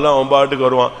விட்டாலும் அவன் பாட்டுக்கு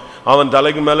வருவான். அவன்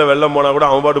தலைக்கு மேல வெள்ளம் போனா கூட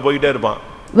அவன் பாட்டு போயிட்டே இருப்பான்.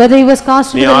 Whether he was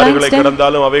cast into the lion's den,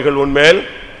 கடந்தாலும் அவைகள் உன்மேல்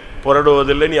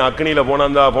புரடுவதில்லை. நீ அக்னியில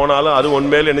போனாலும் அது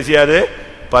உன்மேல் என்ன செய்யாது,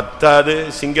 பத்தாது.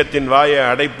 சிங்கத்தின் வாயை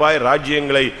அடைப்பாய்,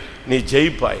 ராஜ்யங்களை நீ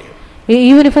ஜெயிப்பாய்.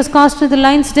 Even if he was cast into the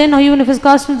lion's den, or even if he was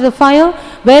cast into the fire,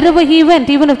 wherever he went,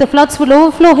 even if the floods would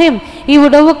overflow him, he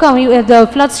would overcome. The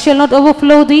floods shall not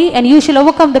overflow thee, and you shall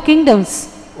overcome the kingdoms.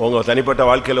 உங்க தனிப்பட்ட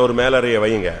வாழ்க்கையில ஒரு மேலறையை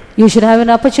வைங்க. You should have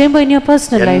an upper chamber in your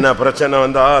personal life. என்ன பிரச்சனை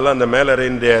வந்தாலும் அந்த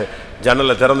மேலறையின்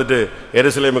ஜன்னலை திறந்துட்டு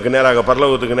எருசலேமுக்கு நேராக,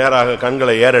 பரலோகத்துக்கு நேராக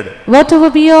கண்களை ஏறெடு. Whatever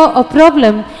be your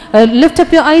problem, lift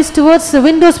up your eyes towards the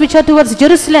windows which are towards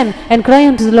Jerusalem and cry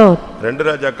unto the Lord. 2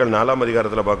 ராஜாக்கள் 4ஆம்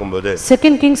அதிகாரத்துல பாக்கும்போது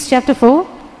 2 Kings chapter 4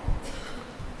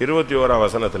 21ஆம்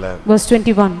வசனத்துல verse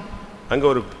 21, அங்க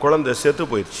ஒரு குழந்தை செத்து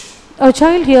போயிடுச்சு. a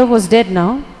child here was dead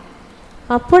now.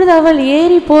 அப்பொழுது அவள்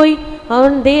ஏறி போய்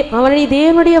அவனை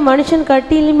தேவனுடைய மனுஷன்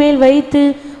கட்டிலின் மேல் வைத்து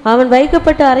அவன்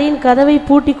வைக்கப்பட்ட அறையின் கதவை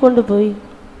பூட்டி கொண்டு போய்.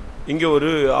 இங்க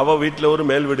அவ வீட்ல ஒரு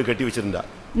மேல் வீடு கட்டி வச்சிருந்தா.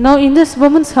 Now in this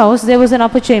woman's house there was an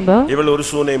upper chamber. இவள் ஒரு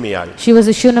சூனேமியாள். She was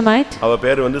a Shunammite. அவ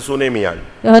பேர் சூனேமியாள்.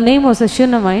 Her name was a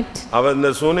Shunammite. அவ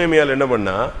இந்த சூனேமியாள் என்ன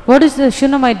பண்ணா? What does the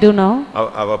Shunammite do now?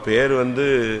 அவ பேர்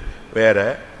வேற,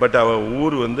 பட் அவ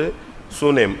ஊர்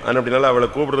சூனேம். அப்படினால அவளை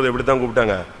கூப்பிடுறது எப்படி தான்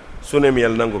கூப்பிட்டாங்க?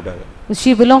 சூனேமியாள் தான் கூப்பிட்டாங்க.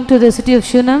 She belonged to the city of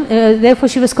Shunam, therefore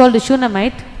she was called a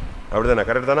Shunammite. அப்படிதானே?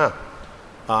 கரெக்ட் தானா?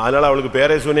 அதனால அவளுக்கு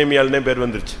பேரே சுனேமியாள்னே பேர்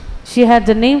வந்துருச்சு. She had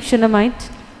the name Shunammite.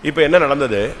 இப்போ என்ன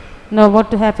நடந்தது? Now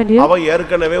what happened here? அவ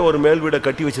ஏற்கனவே ஒரு மேல் வீட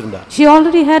கட்டி வச்சிருந்தா. She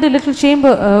already had a little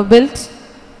chamber built.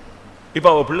 இப்போ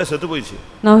அவ பிள்ளை செத்து போயிச்சு.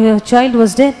 Now her child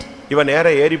was dead. இவ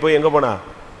நேரா ஏறி போய் எங்க போனா?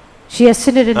 She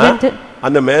ascended and went.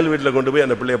 அந்த மேல் வீட்ல கொண்டு போய்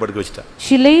அந்த பிள்ளையை படுக்க வச்சிட்டா.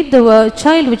 She laid the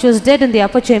child which was dead in the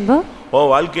upper chamber.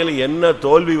 வாழ்க்கையில என்ன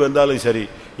தோல்வி வந்தாலும் சரி,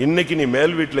 இன்னைக்கு நீ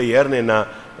மேல் வீட்ல ஏறனேனா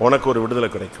உனக்கு ஒரு விடுதலை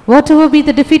கிடைக்கும். Whatever be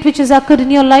the defeat which has occurred in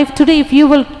your life today, if you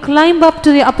will climb up to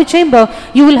the upper chamber,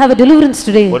 you will have a deliverance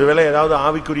today. ஒருவேளை ஏதாவது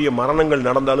ஆவிக்குரிய மரணங்கள்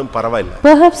நடந்தாலும் பரவாயில்லை.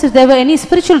 Perhaps if there were any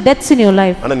spiritual deaths in your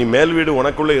life. ஆனா நீ மேல் வீடு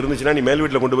உனக்குள்ள இருந்துச்சுனா நீ மேல்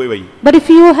வீட்ல கொண்டு போய் வை. But if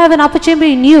you have an upper chamber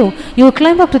in you, you will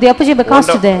climb up to the upper chamber,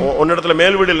 cast it there. உன்னிடத்துல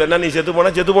மேல் வீடு இல்லனா நீ செத்து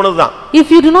போனதுதான். If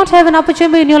you do not have an upper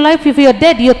chamber in your life, if you are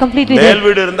dead, you are completely dead. மேல்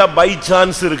வீடு இருந்தா by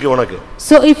chance இருக்கு உனக்கு.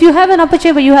 So if you have an upper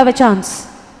chamber, you have a chance.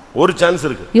 ஒரு chance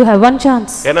இருக்கு. You have one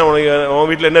chance. ஏன்னா உன்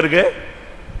வீட்ல என்ன இருக்கு?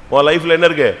 உன் லைஃப்ல என்ன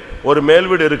இருக்கு? ஒரு மேல்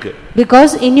வீடு இருக்கு.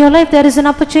 Because in your life there is an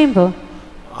upper chamber.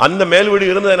 அந்த மேல் வீடு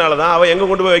இருந்ததனால தான் அவ எங்க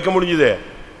கொண்டு போய் வைக்க முடிஞ்சது?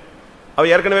 அவ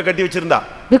ஏற்கனவே கட்டி வச்சிருந்தா.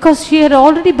 Because she had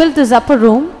already built this upper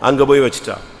room. அங்க போய்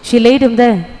வச்சிட்டா. She laid him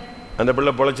there. அந்த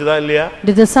பிள்ளை பொளச்சதா இல்லையா?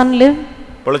 Did the son live?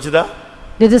 பொளச்சதா?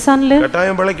 Did the son live?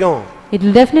 கட்டாயம் பிழைக்கும். It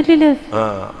will definitely live.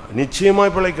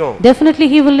 நிச்சயமாய் பிழைக்கும். Definitely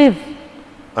he will live.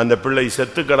 அந்த பிள்ளை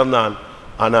செத்து கிடந்தான்.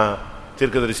 ஆனா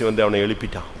தீர்க்கதரிசி வந்து அவனை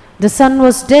எழுப்பிட்டான். The son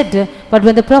was dead, but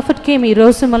when the prophet came, he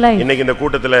rose him alive. இன்னைக்கு இந்த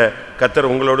கூட்டத்துல கர்த்தர்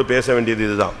உங்களோடு பேச வேண்டியது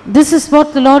இதுதான். This is what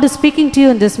the Lord is speaking to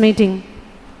you in this meeting.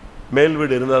 மேல்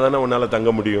வீடு இருந்தா தானே உன்னால தங்க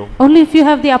முடியும். Only if you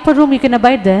have the upper room you can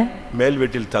abide there. மேல்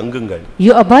வீட்டில் தங்குங்கள்.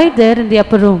 You abide there in the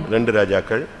upper room. 2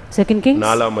 ராஜாக்கள் 2 Kings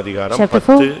 4 அதிகாரம்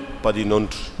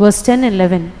 10-11 verse 10 and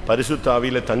 11. பரிசுத்த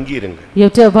ஆவியில தங்கி இருங்க. You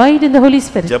have to abide in the Holy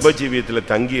Spirit. ஜெப ஜீவியத்துல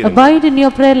தங்கி இருங்க. Abide in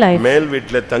your prayer life. மேல்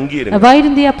வீட்ல தங்கி இருங்க. Abide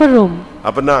in the upper room.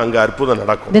 அப்பனா அங்க அற்புதம்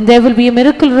நடக்கும். Then there will be a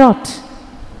miracle wrought.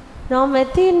 நாம்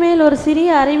மெத்தையின் மேல் ஒரு சிறிய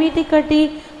அறைவீட்டை கட்டி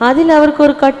அதில் அவருக்கு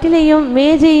ஒரு கட்டிலையும்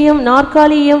மேஜையையும்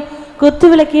நாற்காலியையும்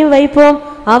குத்துவிளக்கையும் வைப்போம்.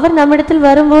 அவர் நம்மிடத்தில்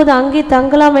வரும்போது அங்கே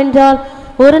தங்கலாம் என்றால்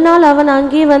ஒரு நாள் அவன்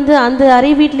அங்கே வந்து அந்த அறை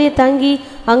வீட்டிலே தங்கி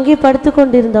அங்கே படுத்துக்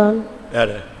கொண்டிருந்தான்.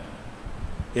 யாரு?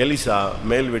 எலிசா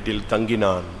மேல் வீட்டில்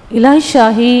தங்கினான். Elisha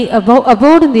he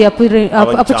abode in the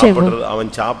upper chamber.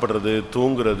 அவன் சாப்பிடுறது,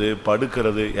 தூங்குறது,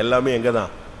 படுக்கிறது எல்லாமே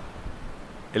எங்கதான்?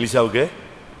 எலிசாவுக்கு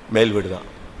மேல் வீடு தான்.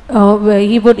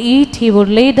 He would eat, he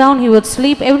would lay down, he would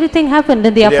sleep, everything happened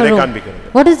in the upper room.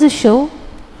 What is this show?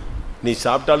 நீ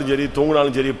சாப்பிட்டாலும் சரி,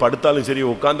 தூங்கினாலும் சரி, படுத்தாலும் சரி,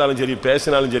 உட்கார்ந்தாலும் சரி,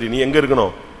 பேசினாலும் சரி, நீ எங்க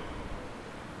இருக்கணும்?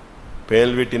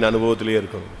 மேல் வீட்டின் அனுபவத்திலே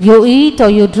இருக்கணும். You eat or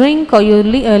you drink or you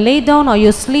lay down or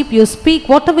you sleep, you speak,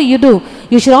 whatever you do,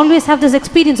 you should always have this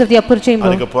experience of the upper chamber.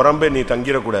 அதுக்கு புறம்பே நீ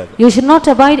தங்கிர கூடாது. You should not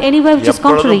abide anywhere which is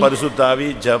contrary. எப்பொழுதும் பரிசுத்த ஆவி,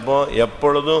 ஜெபம்,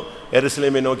 எப்பொழுதும்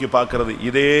எருசலேமை நோக்கி பார்க்கிறது,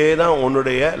 இதேதான்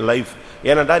உன்னுடைய லைஃப்.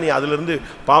 ஏனடா நீ அதிலிருந்து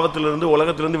பாவத்திலிருந்து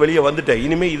உலகத்திலிருந்து வெளியே வந்துட்ட.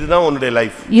 இனிமே இதுதான் உன்னுடைய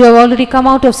life. You have already come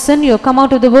out of sin, you have come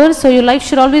out of the world, so your life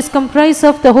should always comprise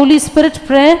of the Holy Spirit,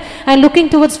 prayer and looking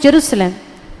towards Jerusalem.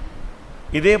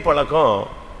 இதே பழக்கம்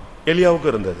எலியாவுக்கு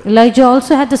இருந்தது. Elijah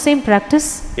also had the same practice.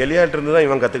 எலியாட்ட இருந்து தான்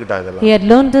இவன் கத்துக்கிட்டான் இதெல்லாம். He had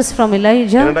learned this from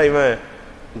Elijah. ஏனடா இவன்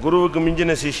குருவுக்கு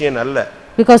மிஞ்சின சிஷ்யன் அல்ல.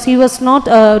 Because he was not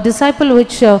a disciple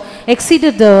which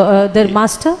exceeded the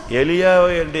master.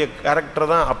 எலியாவுடைய character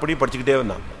தான் அப்படி படிச்சிட்டே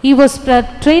வந்தான். He was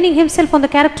training himself on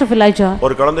the character of Elijah.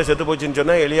 ஒரு குழந்தை செத்து போச்சுன்னு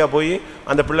சொன்னா எலியா போய்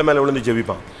அந்த பிள்ளை மேல விழுந்து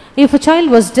ஜெபிப்பான். If a child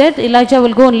was dead, Elijah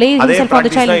will go and lay himself on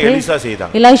the child and pray.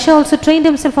 Elisha also trained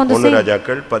himself on the same. 1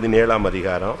 ராஜாக்கள் 17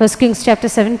 அதிகாரம் 1 Kings chapter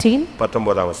 17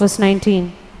 19 verse 19.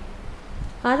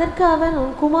 அதற்கு அவன்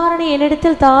உன் குமாரனை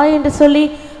என்னிடத்தில் தா என்று சொல்லி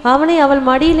அவனை அவள்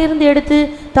மடியிலிருந்து எடுத்து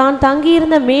தான்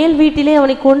தங்கியிருந்த மேல் வீட்டிலே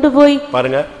அவனை கொண்டு போய்.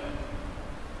 பாருங்க,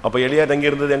 அப்ப எலியா தங்கி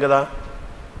இருந்தது எங்கதான்?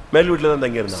 மேல் வீட்ல தான்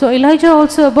தங்கி இருந்தான். So Elijah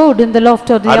also abode in the loft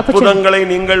or the upper chamber. அற்புதங்களை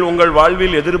நீங்கள் உங்கள்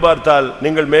வாழ்வில் எதிர்பார்த்தால்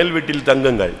நீங்கள் மேல் வீட்டில்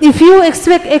தங்குங்கள். If you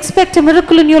expect a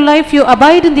miracle in your life, you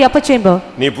abide in the upper chamber.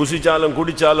 நீ புசிச்சாலும்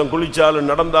குடிச்சாலும் குளிச்சாலும்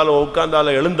நடந்தாலும்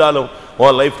உட்கார்ந்தாலும் எழுந்தாலும்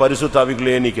உன் லைஃப் பரிசுத்த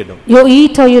ஆவிக்குள்ளே நிக்கணும். You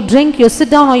eat or you drink, you sit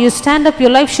down or you stand up,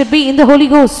 your life should be in the Holy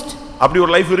Ghost. அப்படி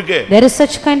ஒரு life இருக்கு. There is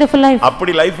such kind of a life.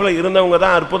 அப்படி லைஃப்ல இருந்தவங்க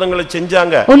தான் அற்புதங்களை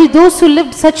செஞ்சாங்க. Only those who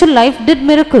lived such a life did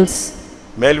miracles.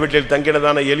 மேல் வீட்டில்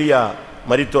தங்கினதான எலியா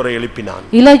மரித்தோரை எழுப்பினான்.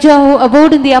 Elijah who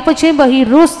abode in the upper chamber, he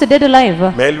rose the dead alive.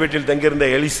 மேல் வீட்டில் தங்கியிருந்த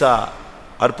எலிசா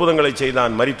அற்புதங்களை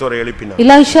செய்தான், மரித்தோரை எழுப்பினான்.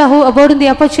 Elisha who abode in the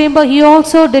upper chamber, he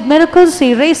also did miracles,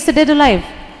 he raised the dead alive.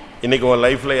 இன்னைக்கு உன்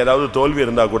லைஃப்ல ஏதாவது தோல்வி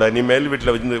இருந்தா கூட நீ மேல்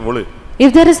வீட்ல வந்து விழு. If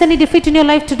there is any defeat in your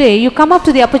life today, you come up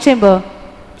to the upper chamber.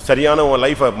 சரியான உன்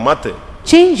லைஃபை மாத்து.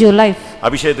 Change your life.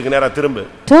 அபிஷேகத்துக்கு நேரா திரும்பு.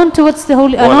 Turn towards the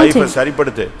holy anointing. உன் லைஃபை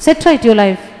சரிப்படுத்து. Set right your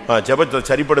life. ஜெபத்தை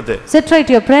சரிப்படுத்து. Set right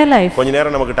your prayer life. கொஞ்ச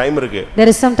நேரம் நமக்கு டைம் இருக்கு. There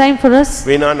is some time for us.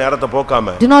 வீணா நேரத்தை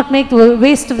போக்காம. Do not make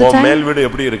waste of the time. மேல் வீடு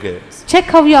எப்படி இருக்கு? Check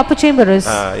how your upper chamber is.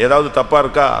 ஏதாவது தப்பா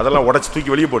இருக்கா அதெல்லாம் உடைச்சு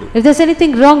தூக்கி வெளிய போடு. If there's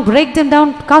anything wrong, break them down,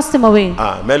 cast them away.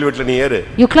 மேல் வீட்ல நீ ஏறு.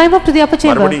 You climb up to the upper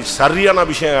chamber. மறுபடியும் சரியான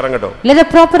அபிஷேகம் இறங்கட்டும். Let a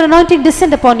proper anointing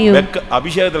descend upon you.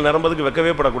 அபிஷேகத்தில் நிரம்பதுக்கு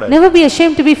வெக்கவே படக்கூடாது. Never be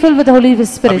ashamed to be filled with the Holy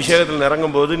Spirit. அபிஷேகத்தில்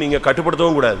நிரங்கும்போது நீங்க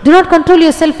கட்டுப்படுத்தவும் கூடாது. Do not control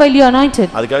yourself while you are anointed.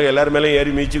 அதுக்காக எல்லாரும் மேல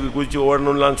ஏறி மீச்சு குச்சி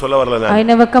ஓடணும்லாம் சொல்ல வரல நான். I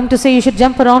never come to say you should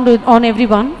jump around on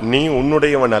everyone. நீ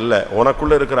உன்னுடையவன் அல்ல.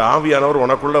 உனக்குள்ள இருக்கிற ஆவியானவர்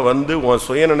உனக்குள்ள வந்து உன்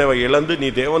சுயநினைவை இழந்து நீ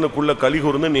தேவனுக்குள்ள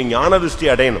கலிகூர்ந்து நீ ஞானதிஷ்டி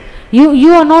அடையணும்.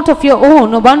 You are not of your own.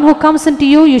 One who comes into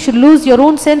you, you should lose your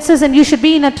own senses and you should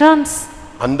be in a trance.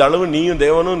 அந்த அளவு நீயும்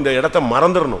தேவனும் இந்த இடத்தை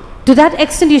மறந்துறணும். To that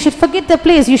extent you should forget the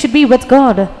place, you should be with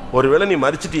God. ஒருவேளை நீ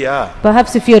மரிச்சிட்டியா?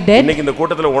 Perhaps if you are dead. இன்னைக்கு இந்த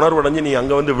கூட்டத்துல உணர்வு அடைஞ்சு நீ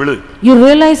அங்க வந்து விழு. You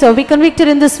realize or be convicted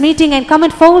in this meeting and come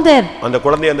and fall there. அந்த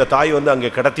குழந்தையை அந்த தாய் வந்து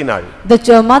அங்க கடத்தினாள்.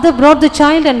 The mother brought the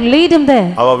child and laid him there.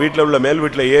 அவ வீட்ல உள்ள மேல்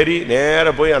வீட்ல ஏறி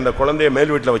நேரா போய் அந்த குழந்தையை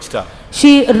மேல் வீட்ல வச்சிட்டா.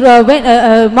 She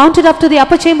mounted up to the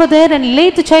upper chamber there and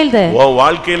laid the child there. உன்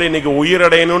வாழ்க்கையில இன்னைக்கு உயிர்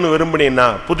அடையணும்னு விரும்பினீன்னா,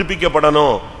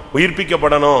 புதுப்பிக்கப்படணும்,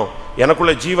 உயிர்ப்பிக்கப்படணும்,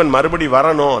 எனக்குள்ள ஜீவன் மறுபடி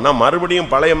வரணும், நான் மறுபடியும்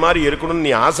பழைய மாதிரி இருக்கணும்னு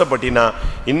நீ ஆசைப்பட்டினா,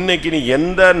 இன்னைக்கு நீ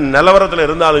எந்த நிலவரத்துல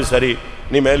இருந்தாலும் சரி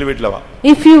நீ மேல் வீட்ல வா.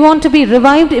 If you want to be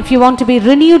revived, if you want to be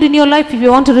renewed in your life, if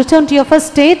you want to return to your first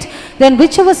state, then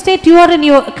whichever state you are in,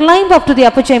 you climb up to the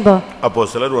upper chamber.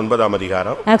 அப்போஸ்தலர் 9ஆம்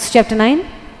அதிகாரம் Acts chapter 9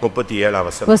 37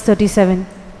 வசனம். verse 37.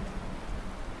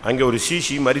 அங்கே ஒரு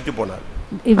சீஷி மரித்து போனாள்.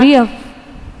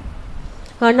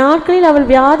 அந்நாட்களில் அவள்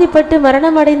வியாதிப்பட்டு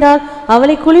மரணம் அடைந்தால்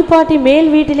அவளை குளிப்பாட்டி மேல்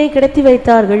வீட்டிலே கிடத்தி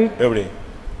வைத்தார்கள். எப்படி?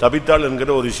 தபித்தாள் என்கிற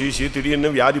ஒரு சீஷி திடீர்னு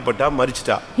வியாதிப்பட்டா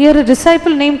மரிச்சிட்டா. Here a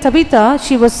disciple named Tabitha,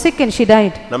 she was sick and she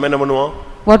died. நம்ம என்ன பண்ணுவோம்?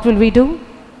 What will we do?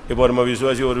 இப்போ நம்ம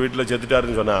விசுவாசி ஒரு வீட்ல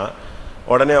செத்துட்டாருன்னு சொன்னா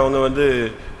உடனே அவங்க வந்து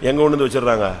எங்க கொண்டு வந்து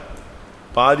வச்சிடுறாங்க?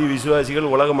 பாதி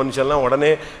விசுவாசிகள் உலக மனுஷன்லாம்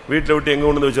உடனே வீட்டில் விட்டு எங்க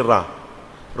கொண்டு வந்து வச்சிடுறான்?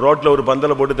 ரோட்ல ஒரு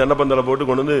பந்தலை போட்டு தென்னை பந்தலை போட்டு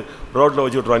கொண்டு வந்து ரோட்ல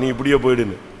வச்சு விட்டுறான், நீ இப்படியே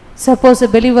போயிடுன்னு. Suppose a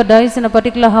believer dies in a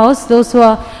particular house, those who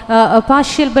are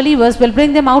partial believers will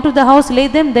bring them out of the house, lay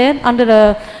them there under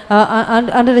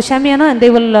a shamiana and they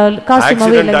will cast him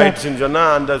away like that. Accident சொன்னா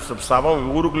அந்த சவம்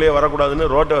ஊருக்குள்ளே வரக்கூடாதுன்னு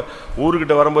ரோட்ட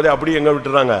ஊருக்கிட்ட வரும்போதே அப்படியே எங்க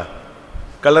விட்டுறாங்க?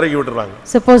 கல்லறைக்கு விட்டுறாங்க.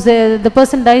 Suppose the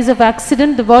person dies of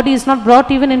accident, the body is not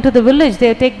brought even into the village,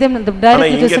 they take them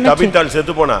directly to the cemetery. தபித்தாள்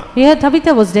செத்து போனா. Here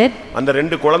Tabitha was dead. அந்த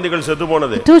ரெண்டு குழந்தைகள் செத்து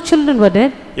போனது. 2 children were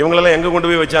dead. இவங்களெல்லாம் எங்க கொண்டு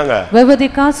போய் வச்சாங்க? Where were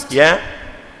they cast? ஏன்?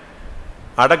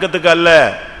 அடக்கத்துக்கு அல்ல.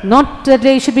 Not that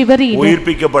they should be buried.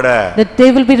 உயிர்ப்பிக்கப்பட. That they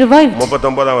will be revived.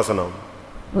 39ஆம் வசனம்.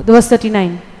 Verse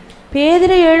 39.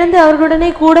 பேதுரு எழுந்து அவர்களுடனே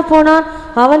கூட போனான்.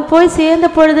 அவன் போய் சேர்ந்த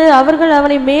பொழுது அவர்கள்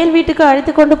அவனை மேல் வீட்டுக்கு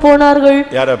அழைத்து கொண்டு போனார்கள்.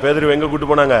 யார? பேதுரு எங்க கூட்டி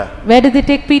போனாங்க? Where did they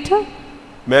take Peter?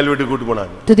 மேல் வீட்டுக்கு கூட்டி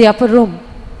போனாங்க. To the upper room.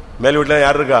 மேல் வீட்ல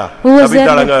யார் இருக்கா?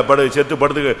 தபித்தாளங்க செத்து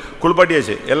படுத்து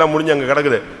குளிப்பாட்டியாச்சு, எல்லாம் முடிஞ்சு அங்க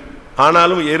கிடக்குது.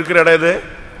 ஆனாலும் இருக்கிற இடம் இது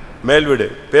மேல் வீடு.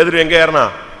 பேதுரு எங்க ஏறினா?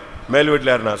 மேல்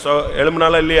வீட்டில் ஏறினா. சோ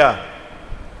எழும்புனால இல்லையா?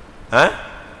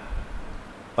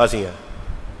 வாசிங்க.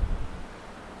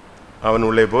 அவன்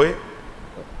உள்ளே போய்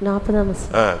 40ஆம்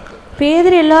வசனம்.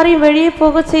 பேதுரு எல்லாரையும் வெளியே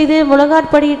போக செய்து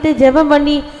முழங்காற்படியிட்டு ஜெபம்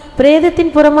பண்ணி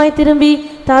பிரேதத்தின் புறமாய் திரும்பி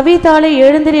தபித்தாளை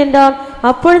எழுந்திரு என்றான்.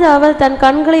 அப்பொழுது அவள் தன்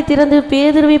கண்களை திறந்து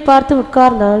பேதுருவை பார்த்து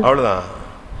உட்கார்ந்தாள். அவ்வளவுதான்.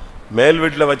 மேல்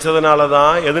வீட்டில்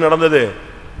வச்சதுனாலதான் எது நடந்தது?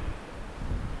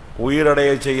 உயிரடைய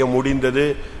செய்ய முடிந்தது.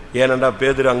 ஏனண்டா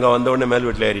பேதுரு அங்க வந்த உடனே மேல்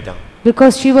வீட்டில் ஏறிட்டான்.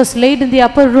 Because she was laid in the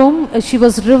upper room, she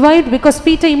was revived because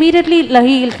Peter immediately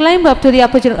he climbed up to the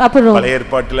upper room. பழைய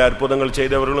ஏற்பாட்டில் அற்புதங்கள்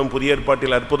செய்தவர்களும் புதிய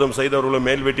ஏற்பாட்டில் அற்புதம் செய்தவர்களும்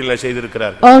மேல் வீட்டில்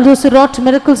செய்திருக்கிறார்கள். All those who wrought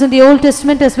miracles in the Old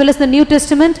Testament as well as the New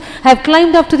Testament have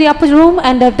climbed up to the upper room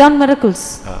and have done miracles.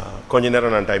 கொஞ்ச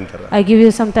நேரம் நான் டைம் தரேன். I give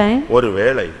you some time.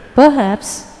 ஒருவேளை Perhaps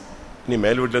நீ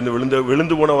மேல் வீட்ல இருந்து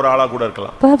விழுந்து போன ஒரு ஆளா கூட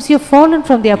இருக்கலாம். Perhaps you have fallen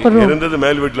from the upper room. இருந்தது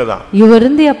மேல் வீட்ல தான். You were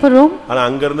in the upper room. ஆனா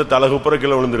அங்க இருந்து தலகுப்புற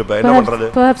கீழ விழுந்திருப்ப. என்ன பண்றது?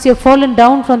 Perhaps you have fallen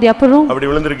down from the upper room. அப்படி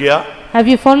விழுந்திருக்கியா? Have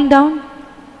you fallen down?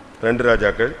 2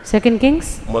 ராஜாக்கள் 2 Kings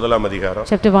 1ஆம் அதிகாரம்.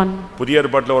 Chapter 1. புதிய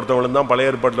ஏற்பாட்டில் ஒருத்தன் விழுந்தான்,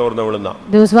 பழைய ஏற்பாட்டில் ஒருத்தன் விழுந்தான்.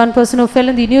 There was one person who fell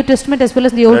in the New Testament as well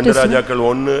as the Old Testament. 2 ராஜாக்கள்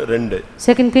 1:2.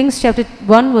 2 Kings chapter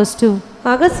 1 verse 2.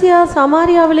 அகசியா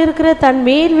சமாரியாவில் இருக்கிற தன்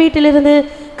மேல் வீட்டிலிருந்து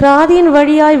கிராதியின்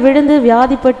வழியாய் விழுந்து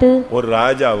வியாதிப்பட்டு. ஒரு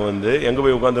ராஜா வந்து எங்க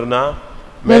போய் உட்கார்ந்திருந்தா?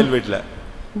 மேல் வீட்ல.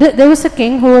 There was a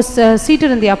king who was seated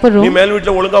in the upper room. நீ மேல்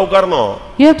வீட்ல ஒழுங்கா உட்காரணும்.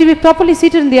 You have to be properly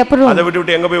seated in the upper room. அதை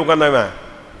விட்டு எங்க போய் உட்கார்ந்தாவன்?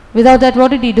 Without that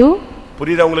what did he do?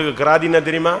 புரியுதா உங்களுக்கு? கிராதினா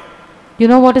தெரியுமா? You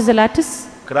know what is the lattice?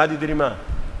 கிராதி தெரியுமா?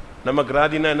 நம்ம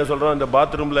கிராதினா என்ன சொல்றோம்? இந்த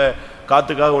பாத்ரூம்ல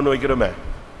காத்துக்காக ஒன்று வைக்கிறோமே,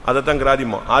 அதைத்தான்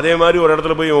கிராதிமா. அதே மாதிரி ஒரு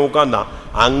இடத்துல போய் உட்கார்ந்தான்.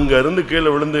 அங்க இருந்து கீழே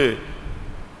விழுந்து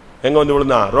எங்க வந்து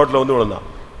விழுந்தான்? ரோட்ல வந்து விழுந்தான்.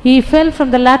 He fell from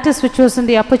the lattice which was in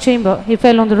the upper chamber. He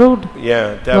fell on the road.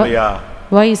 ஏன் தேவையா?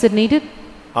 Why is it needed?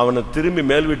 அவனை திரும்பி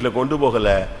மேல் வீட்ல கொண்டு போகல,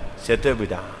 செத்தே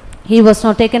போயிட்டான். He was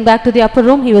not taken back to the upper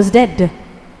room, he was dead.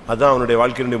 அதான் அவனுடைய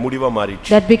வாழ்க்கையினுடைய முடிவா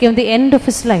மாறிச்சு. That became the end of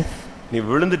his life. நீ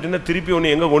விழுந்துட்டேன்னா திருப்பி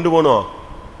உன்னை எங்க கொண்டு போணும்?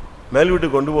 மேல்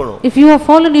வீட்டுக்கு கொண்டு போணும். If you have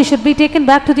fallen, you should be taken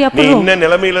back to the upper room. நீ என்ன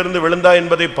நிலைமையில இருந்து விழுந்தா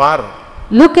என்பதை பார்.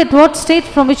 Look at what state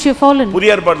from which you have fallen.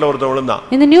 புதிய ஏற்பாட்டுல ஒருத்தன் விழுந்தான்.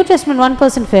 In the New Testament one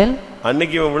person fell.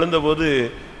 அன்னைக்கு இவன் விழுந்தபோது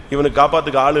இவனுக்கு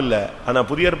காப்பாத்துக்கு ஆள் இல்ல. ஆனா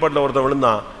புதிய ஏற்பாட்டுல ஒருத்தன்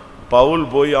விழுந்தான். பவுல்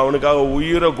போய் அவனுக்காக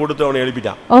உயிரை கொடுத்து அவனை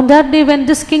எழுப்பிட்டான். On that day when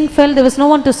this king fell, there was no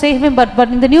one to save him, but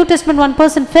in the New Testament one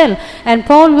person fell and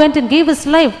Paul went and gave his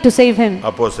life to save him.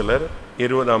 அப்போஸ்தலர்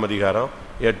 20ஆம் அதிகாரம்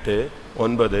 8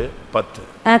 9 10.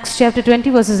 Acts chapter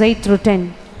 20 verses 8 through 10.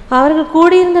 அவர்கள்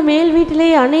கூடியிருந்த மேல் வீட்டிலே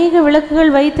அநேக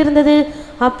விளக்குகள் வைத்திருந்தது.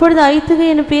 அப்பொழுது ஐத்துகை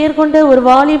எனும் பெயர் கொண்ட ஒரு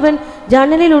வாலிபன்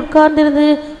ஜன்னலில் உட்கார்ந்திருந்து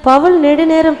பவுல்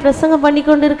நெடுநேரம் பிரசங்கம் பண்ணி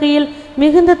கொண்டிருக்கையில்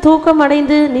மிகுந்த தூக்கம்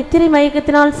அடைந்து நித்திரை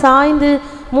மயக்கத்தினால் சாய்ந்து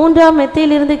மூன்றாம்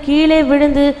மெத்தையிலிருந்து கீழே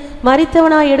விழுந்து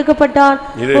மரித்தவனாய் எடுக்கப்பட்டான்.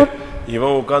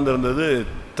 இவன் உட்கார்ந்திருந்தது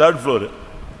third floor.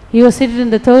 He was seated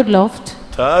in the third loft.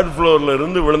 third floorல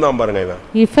இருந்து விழுந்தான் பாருங்க இவன்.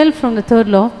 He fell from the third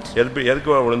loft.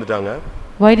 எதுக்கு விழுந்துட்டாங்க?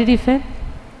 Why did he fall?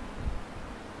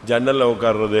 ஜன்னல்ல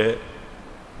உட்கார்றது.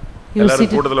 எல்லாரும்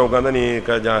கூட்டத்துல உட்கார்ந்தா நீ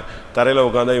தரையில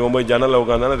உட்கார்ந்தா இவன் போய் ஜன்னல்ல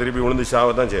உட்கார்ந்தானா திருப்பி விழுந்து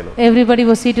சாவ தான் செய்யணும். Everybody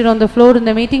was seated on the floor in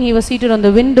the meeting. He was seated on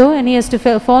the window and he has to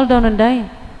fall down and die.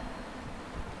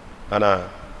 ஆனா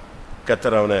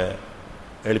கர்த்தர் அவனை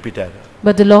எழுப்பிட்டார்.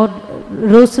 But the Lord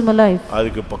rose him alive.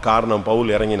 அதுக்கு காரணம் பவுல்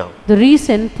இறங்கினான். The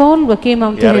reason Paul came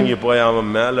out to him. இறங்கி போய் அவன்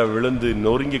மேல விழுந்து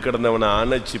நொறுங்கி கிடந்தவனை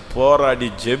அணைச்சி போராடி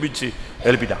ஜெபிச்சு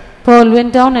எழுப்பிட்டான். Paul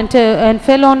went down and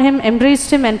fell on him,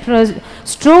 embraced him and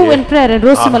strove in prayer and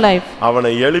rose him alive.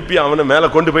 அவனை எழுப்பி அவனை மேல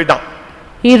கொண்டு போய்ட்டான்.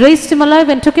 He raised him alive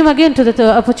and took him again to the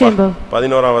upper chamber.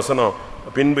 11ஆம் வசனம்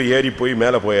பின்பு ஏறி போய்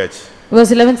மேல போயாச்சு.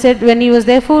 Verse 11 said when he was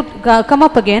therefore come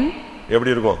up again.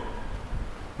 எப்படி இருக்கும்?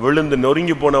 விழுந்து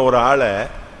நொறுங்கி போன ஒரு ஆளை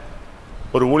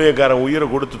ஒரு ஊழியக்காரன் உயிரை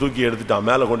கொடுத்து தூக்கி எடுத்துட்டான்,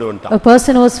 மேல கொண்டு வந்துட்டான். A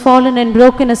person who was fallen and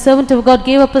broken, a servant of God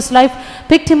gave up his life,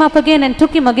 picked him up again and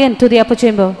took him again to the upper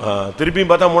chamber.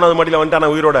 திருப்பியும் பார்த்தா மூணாவது மாடியில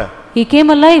வந்துட்டானா உயிரோட. He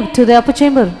came alive to the upper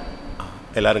chamber.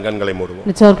 எல்லாரும் கண்களை மூடுவோம்.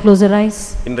 Let's all close our eyes.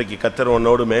 இன்றைக்கு கர்த்தர்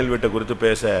உன்னோடு மேல் வீட்டை குறித்து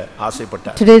பேச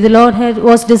ஆசைப்பட்டார். Today the Lord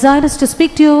was desirous to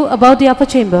speak to you about the upper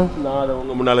chamber. நான் அதை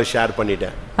உங்க முன்னால ஷேர்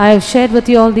பண்ணிட்டேன். I have shared with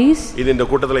you all these. இது இந்த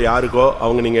கூட்டத்துல யாருக்கோ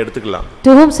அவங்க நீங்க எடுத்துக்கலாம்.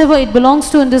 To whomsoever it belongs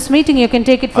to in this meeting, you can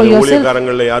take it for yourself.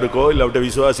 ஊழியக்காரங்கள்ல யாருக்கோ இல்ல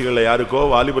விசுவாசிகள்ல யாருக்கோ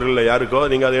வாலிபர்கள்ல யாருக்கோ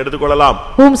நீங்க அதை எடுத்துக்கொள்ளலாம்.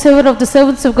 Whomsoever of the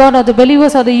servants of God or the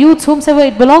believers or the youths, whomsoever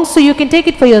it belongs to, you can take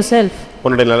it for yourself.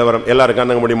 உன்னுடைய நிலவரம் எல்லாரும்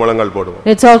கண்ணங்க மூடி முழங்கால் போடுவோம்.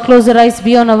 Let's all close our eyes,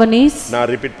 be on our knees. நான்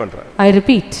repeat பண்றேன். I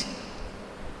repeat.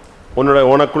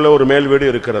 உனக்குள்ள ஒரு மேல் வீடு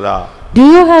இருக்கிறதா? Do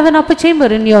you have an upper chamber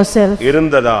in yourself?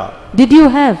 இருந்ததா? Did you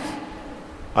have?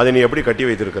 அதை நீ எப்படி கட்டி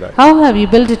வைத்திருக்கிறாய்? How have you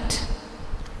built it?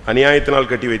 அநியாயத்தினால்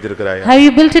கட்டி வைத்திருக்கிறாயா? Have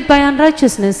you built it by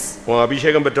unrighteousness? உன்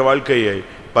அபிஷேகம் பெற்ற வாழ்க்கையை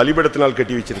பலிபீடத்தினால்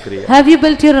கட்டி வச்சிருக்கிறியா? Have you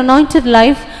built your anointed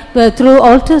life through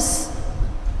altars?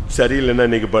 சரியில்லைன்னா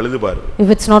இன்னைக்கு பழுது பாரு. If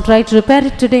it's not right, repair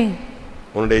it today.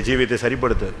 உன்னுடைய ஜீவியத்தை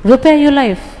சரிப்படுத்து. Repair your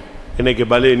life.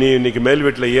 நீ இன்னைக்கு மேல்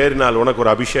வீட்ல ஏறினால் உனக்கு ஒரு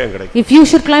அபிஷேகம் கிடைக்கும். If you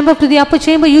should climb up to the upper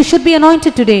chamber, you should be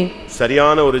anointed today.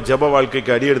 சரியான ஒரு ஜெப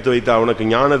வாழ்க்கைக்கு அடி எடுத்து வைத்தா உனக்கு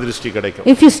ஞான திருஷ்டி கிடைக்கும்.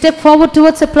 If you step forward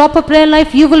towards a proper prayer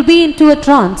life, you will be into a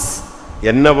trance.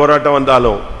 என்ன போராட்டம்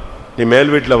வந்தாலும் நீ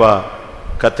மேல் வீட்ல வா,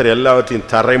 கர்த்தர் எல்லாவற்றையும்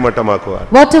தரைமட்டமாக்குவார்.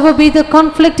 Whatever be the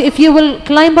conflict, if you will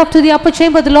climb up to the upper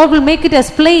chamber, the Lord will make it as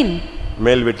plain.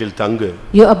 மேல் வீட்டில் தங்கு.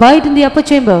 You abide in the upper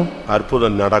chamber.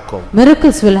 அற்புதம் நடக்கும்.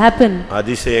 Miracles will happen.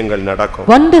 அதிசயங்கள் நடக்கும்.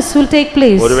 Wonders will take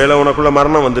place. ஒருவேளை உனக்குள்ள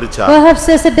மரணம் வந்துருச்சா? Perhaps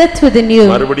there's a death within you.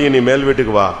 மறுபடியும் நீ மேல்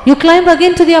வீட்டுக்கு வா. You climb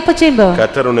again to the upper chamber.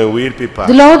 கர்த்தர் உன்னை உயிர்ப்பிப்பார்.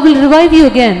 The Lord will revive you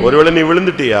again. ஒருவேளை நீ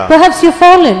விழுந்துட்டியா? Perhaps you've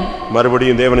fallen.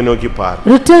 மறுபடியும் தேவனை நோக்கி பார்.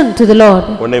 Return to the Lord.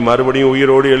 உன்னை மறுபடியும்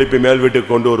உயிரோடு எழுப்பி மேல் வீட்டுக்கு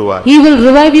கொண்டு வருவார். He will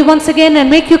revive you once again and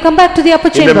make you come back to the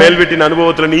upper chamber. இந்த மேல் வீட்டின்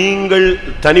அனுபவத்துல நீங்கள்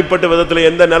தனிப்பட்ட விதத்துல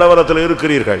எந்த நிலவரத்துல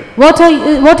இருக்கிறீர்கள்?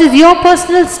 What is your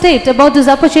personal state about this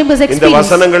upper chamber's experience? இந்த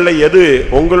வசனங்கள்ல எது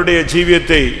உங்களுடைய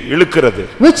ஜீவியத்தை இழுக்கிறது?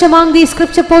 Which among these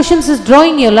scripture portions is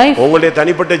drawing your life? உங்களுடைய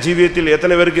தனிப்பட்ட ஜீவியத்தில்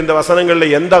எத்தனை பேருக்கு இந்த வசனங்கள்ல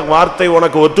எந்த வார்த்தை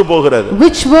உனக்கு ஒத்து போகிறது?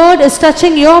 Which word is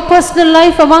touching your personal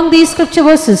life among these scripture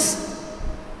verses?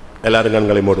 எல்லாரும்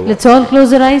கண்களை மூடுவோம். Let's all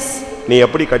close our eyes. நீ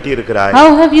எப்படி கட்டி இருக்கிறாய்? How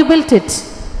have you built it?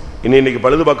 இன்னைக்கு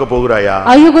பழுது பார்க்க போகிறாயா?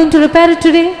 Are you going to repair it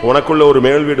today? உனக்குள்ள ஒரு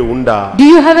மேல் வீடு உண்டா? Do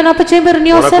you have an upper chamber in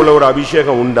yourself? உனக்குள்ள ஒரு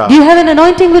அபிஷேகம் உண்டா? Do you have an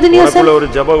anointing within yourself? உனக்குள்ள ஒரு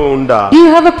ஜெபம் உண்டா? Do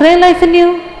you have a prayer life in you?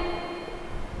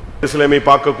 எருசலேமை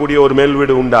பார்க்க கூடிய ஒரு மேல்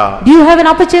வீடு உண்டா? Do you have an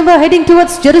upper chamber heading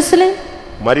towards Jerusalem?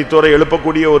 மரித்தோரை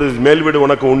எழுப்பக்கூடிய ஒரு மேல் வீடு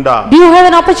உனக்கு உண்டா? Do you have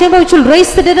an upper chamber which will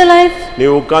raise the dead alive? நீ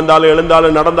உட்கார்ந்தாலும்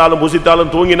எழுந்தாலும் நடந்தாலும்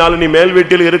புசித்தாலும் தூங்கினாலும் நீ மேல்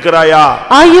வீட்டில் இருக்கிறாயா?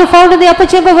 Are you found in the upper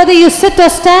chamber whether you sit or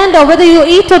stand or whether you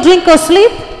eat or drink or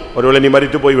sleep? ஒருவேளை நீ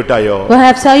மரித்து போய் விட்டாயோ?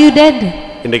 Perhaps are you dead?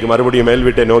 இன்னைக்கு மறுபடியும் மேல்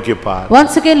வீட்டை நோக்கி பார்.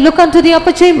 Once again look unto the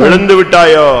upper chamber. விழுந்து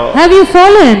விட்டாயோ? Have you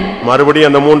fallen? மறுபடியும்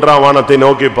அந்த மூன்றாம் வானத்தை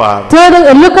நோக்கி பார்.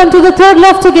 Look unto the third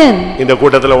loft again. இந்த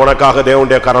கூட்டத்துல உனக்காக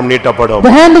தேவனுடைய கரம் நீட்டப்படும்.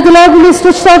 The hand of the Lord will be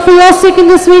stretched out for your sake in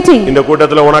this meeting. இந்த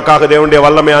கூட்டத்துல உனக்காக தேவனுடைய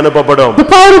வல்லமை அனுப்பப்படும். The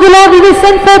power of the Lord will be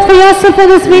sent forth for yourself in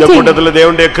this meeting. இந்த கூட்டத்துல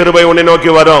தேவனுடைய கிருபை உன்னை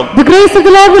நோக்கி வரும். The grace of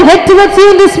the Lord will head towards you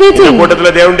in this meeting. இந்த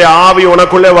கூட்டத்துல தேவனுடைய ஆவி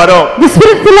உனக்குள்ளே வரும். The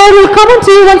spirit of the Lord will come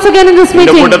unto you once again in this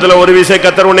meeting. இந்த கூட்டத்துல ஒரு விசை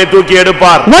கர்த்தர் உன்னை தூக்கி எடுப்பார்.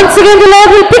 Once again the Lord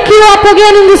will pick you up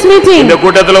again in this meeting. இந்த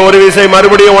கூட்டத்துல ஒரு விசை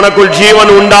மறுபடியும் உனக்குள்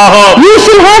ஜீவன் உண்டாகும். You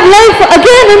shall have life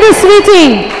again in this meeting.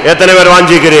 எத்தனை பேர்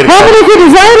வாஞ்சிக்கிறீர்கள்? How many of you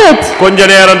desire it? கொஞ்ச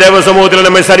நேரம் தேவ சமூகத்தில்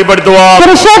நம்மை சரிப்படுத்துவோம். For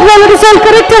a short while let us all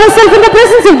correct ourselves in the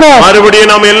presence of God.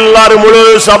 மறுபடியும் நாம் எல்லாரும் முழு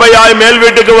சபையாய் மேல்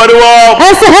வீட்டுக்கு வருவோம்.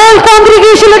 As a whole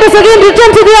congregation let us again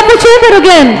return to the upper chamber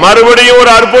again. மறுபடியும்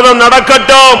ஒரு அற்புதம்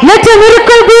நடக்கட்டும். Let a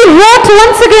miracle be wrought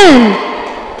once again.